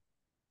down.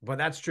 But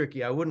that's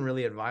tricky. I wouldn't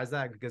really advise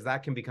that because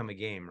that can become a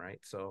game, right?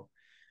 So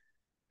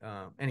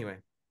anyway,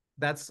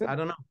 I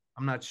don't know.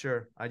 I'm not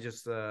sure. I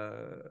just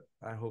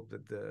I hope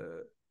that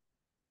the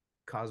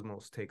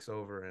cosmos takes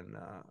over and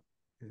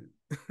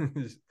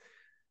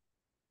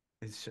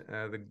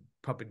the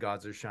puppet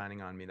gods are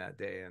shining on me that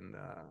day. And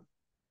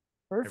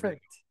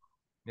perfect.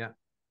 Yeah.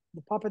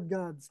 The puppet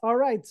gods. All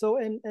right. So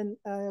and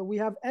we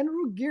have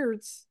Andrew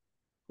Geertz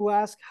who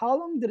asked, how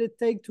long did it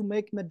take to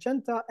make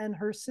Magenta and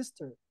her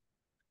sister?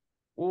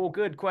 Oh,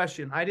 good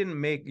question.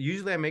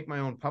 Usually I make my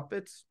own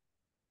puppets,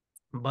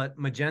 but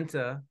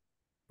Magenta,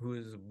 who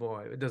is a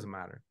boy, it doesn't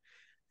matter,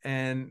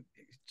 and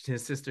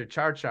his sister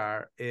Char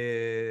Char,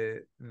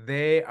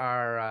 they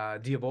are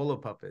Diabolo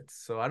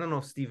puppets. So I don't know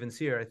if Steven's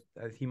here.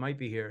 He might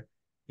be here,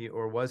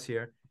 or was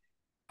here.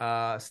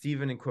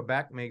 Steven in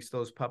Quebec makes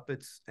those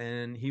puppets,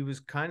 and he was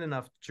kind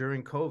enough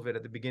during COVID,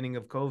 at the beginning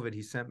of COVID,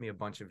 he sent me a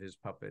bunch of his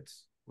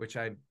puppets, which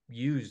I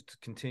used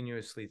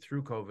continuously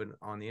through COVID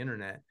on the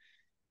internet,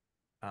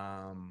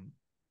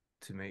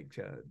 to make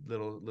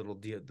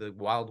the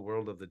wild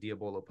world of the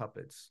Diabolo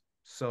puppets.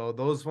 So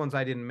those ones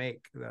I didn't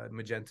make.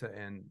 Magenta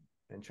and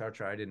Char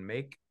Char I didn't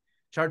make.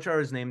 Char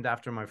Char is named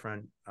after my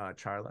friend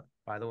Charla,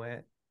 by the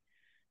way.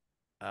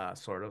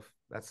 Sort of.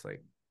 That's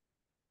like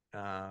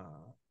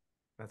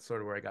that's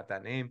sort of where I got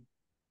that name.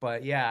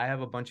 But yeah, I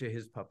have a bunch of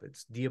his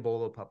puppets,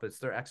 Diabolo puppets.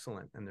 They're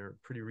excellent and they're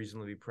pretty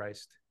reasonably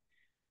priced.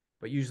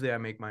 But usually I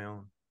make my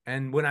own.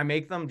 And when I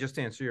make them, just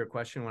to answer your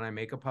question, when I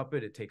make a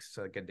puppet, it takes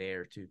like a day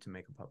or two to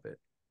make a puppet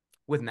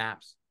with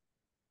naps.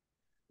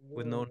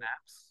 With no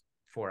naps,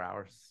 4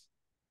 hours.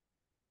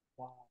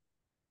 Wow.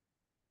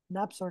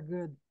 Naps are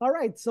good. All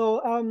right.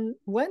 So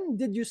when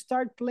did you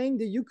start playing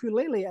the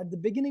ukulele? At the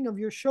beginning of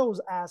your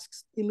shows,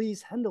 asks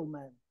Elise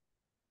Hendelman.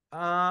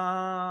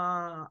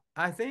 I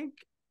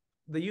think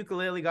the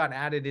ukulele got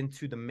added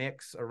into the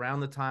mix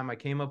around the time I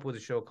came up with a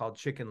show called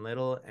Chicken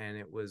Little, and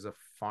it was a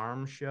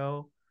farm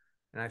show.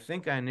 And I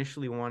think I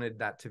initially wanted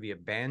that to be a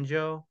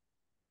banjo,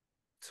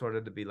 sort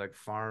of to be like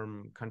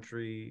farm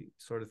country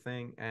sort of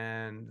thing.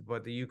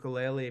 But the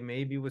ukulele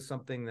maybe was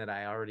something that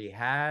I already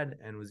had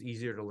and was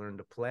easier to learn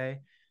to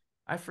play.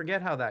 I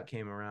forget how that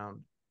came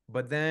around.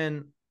 But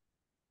then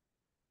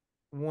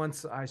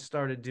once I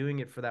started doing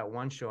it for that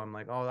one show, I'm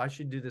like, oh, I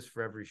should do this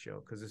for every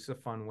show because it's a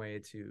fun way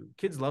to.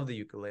 Kids love the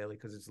ukulele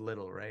because it's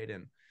little, right?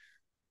 And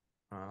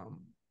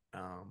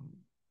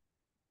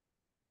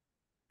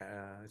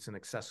it's an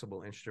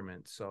accessible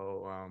instrument.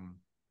 So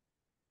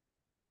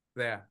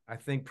yeah, I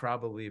think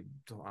probably,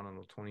 I don't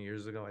know, 20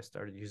 years ago, I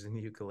started using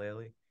the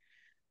ukulele.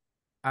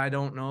 I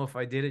don't know if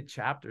I did it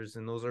chapters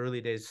in those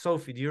early days.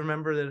 Sophie, do you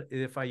remember that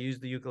if I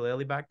used the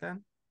ukulele back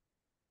then?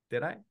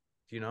 Did I?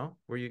 Do you know?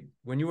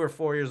 When you were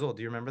 4 years old?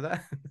 Do you remember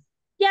that?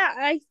 Yeah,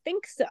 I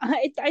think so.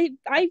 I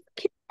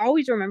can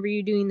always remember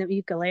you doing the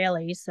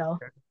ukulele. So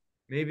okay.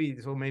 Maybe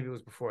it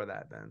was before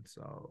that then.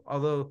 So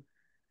although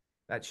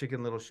that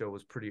Chicken Little show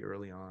was pretty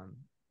early on.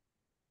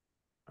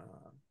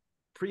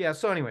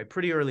 So anyway,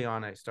 pretty early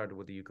on, I started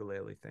with the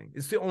ukulele thing.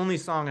 It's the only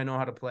song I know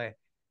how to play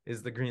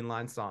is the Green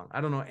Line song.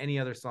 I don't know any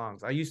other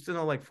songs. I used to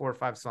know like 4 or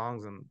 5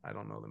 songs, and I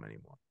don't know them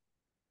anymore.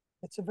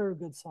 It's a very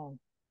good song.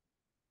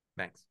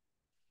 Thanks.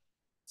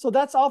 So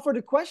that's all for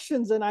the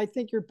questions, and I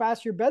think you're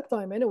past your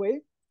bedtime anyway.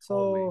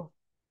 So,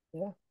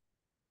 yeah.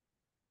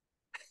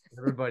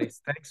 Everybody,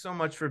 thanks so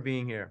much for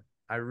being here.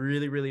 I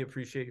really, really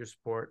appreciate your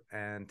support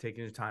and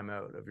taking the time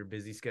out of your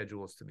busy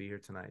schedules to be here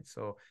tonight.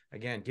 So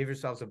again, give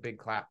yourselves a big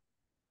clap.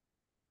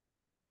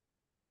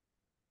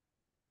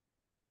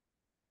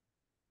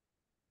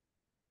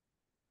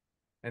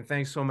 And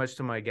thanks so much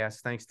to my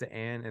guests. Thanks to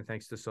Anne and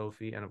thanks to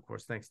Sophie. And of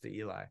course, thanks to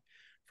Eli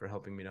for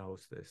helping me to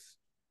host this.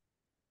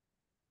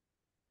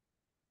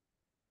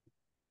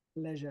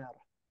 Pleasure.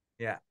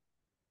 Yeah.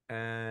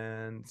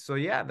 And so,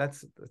 yeah,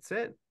 that's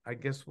it. I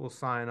guess we'll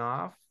sign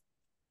off.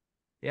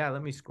 Yeah,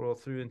 let me scroll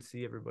through and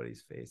see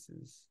everybody's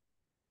faces.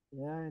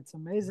 Yeah, it's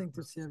amazing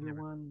to see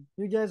everyone.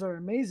 You guys are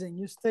amazing.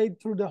 You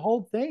stayed through the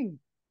whole thing.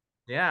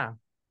 Yeah.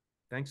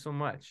 Thanks so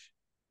much.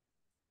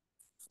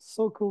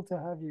 So cool to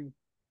have you.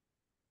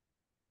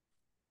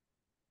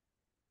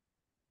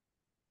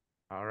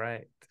 All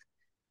right.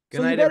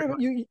 Good so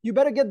night, you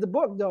better get the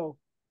book though,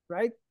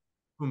 right?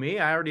 Who, me?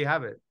 I already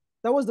have it.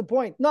 That was the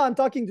point. No, I'm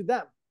talking to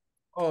them.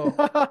 Oh,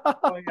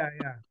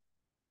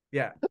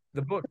 yeah.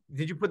 The book.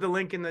 Did you put the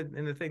link in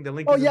the thing? The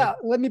link. Oh yeah.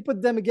 Let me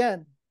put them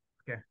again.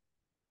 Okay.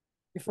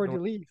 Before you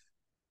leave.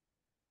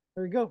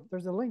 There you go.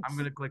 There's the link. I'm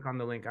gonna click on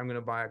the link. I'm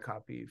gonna buy a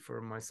copy for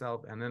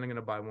myself, and then I'm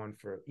gonna buy one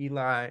for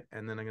Eli,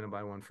 and then I'm gonna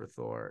buy one for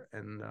Thor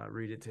and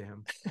read it to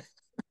him.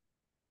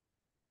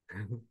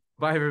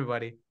 Bye,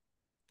 everybody.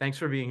 Thanks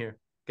for being here.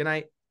 Good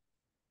night.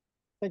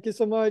 Thank you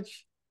so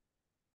much.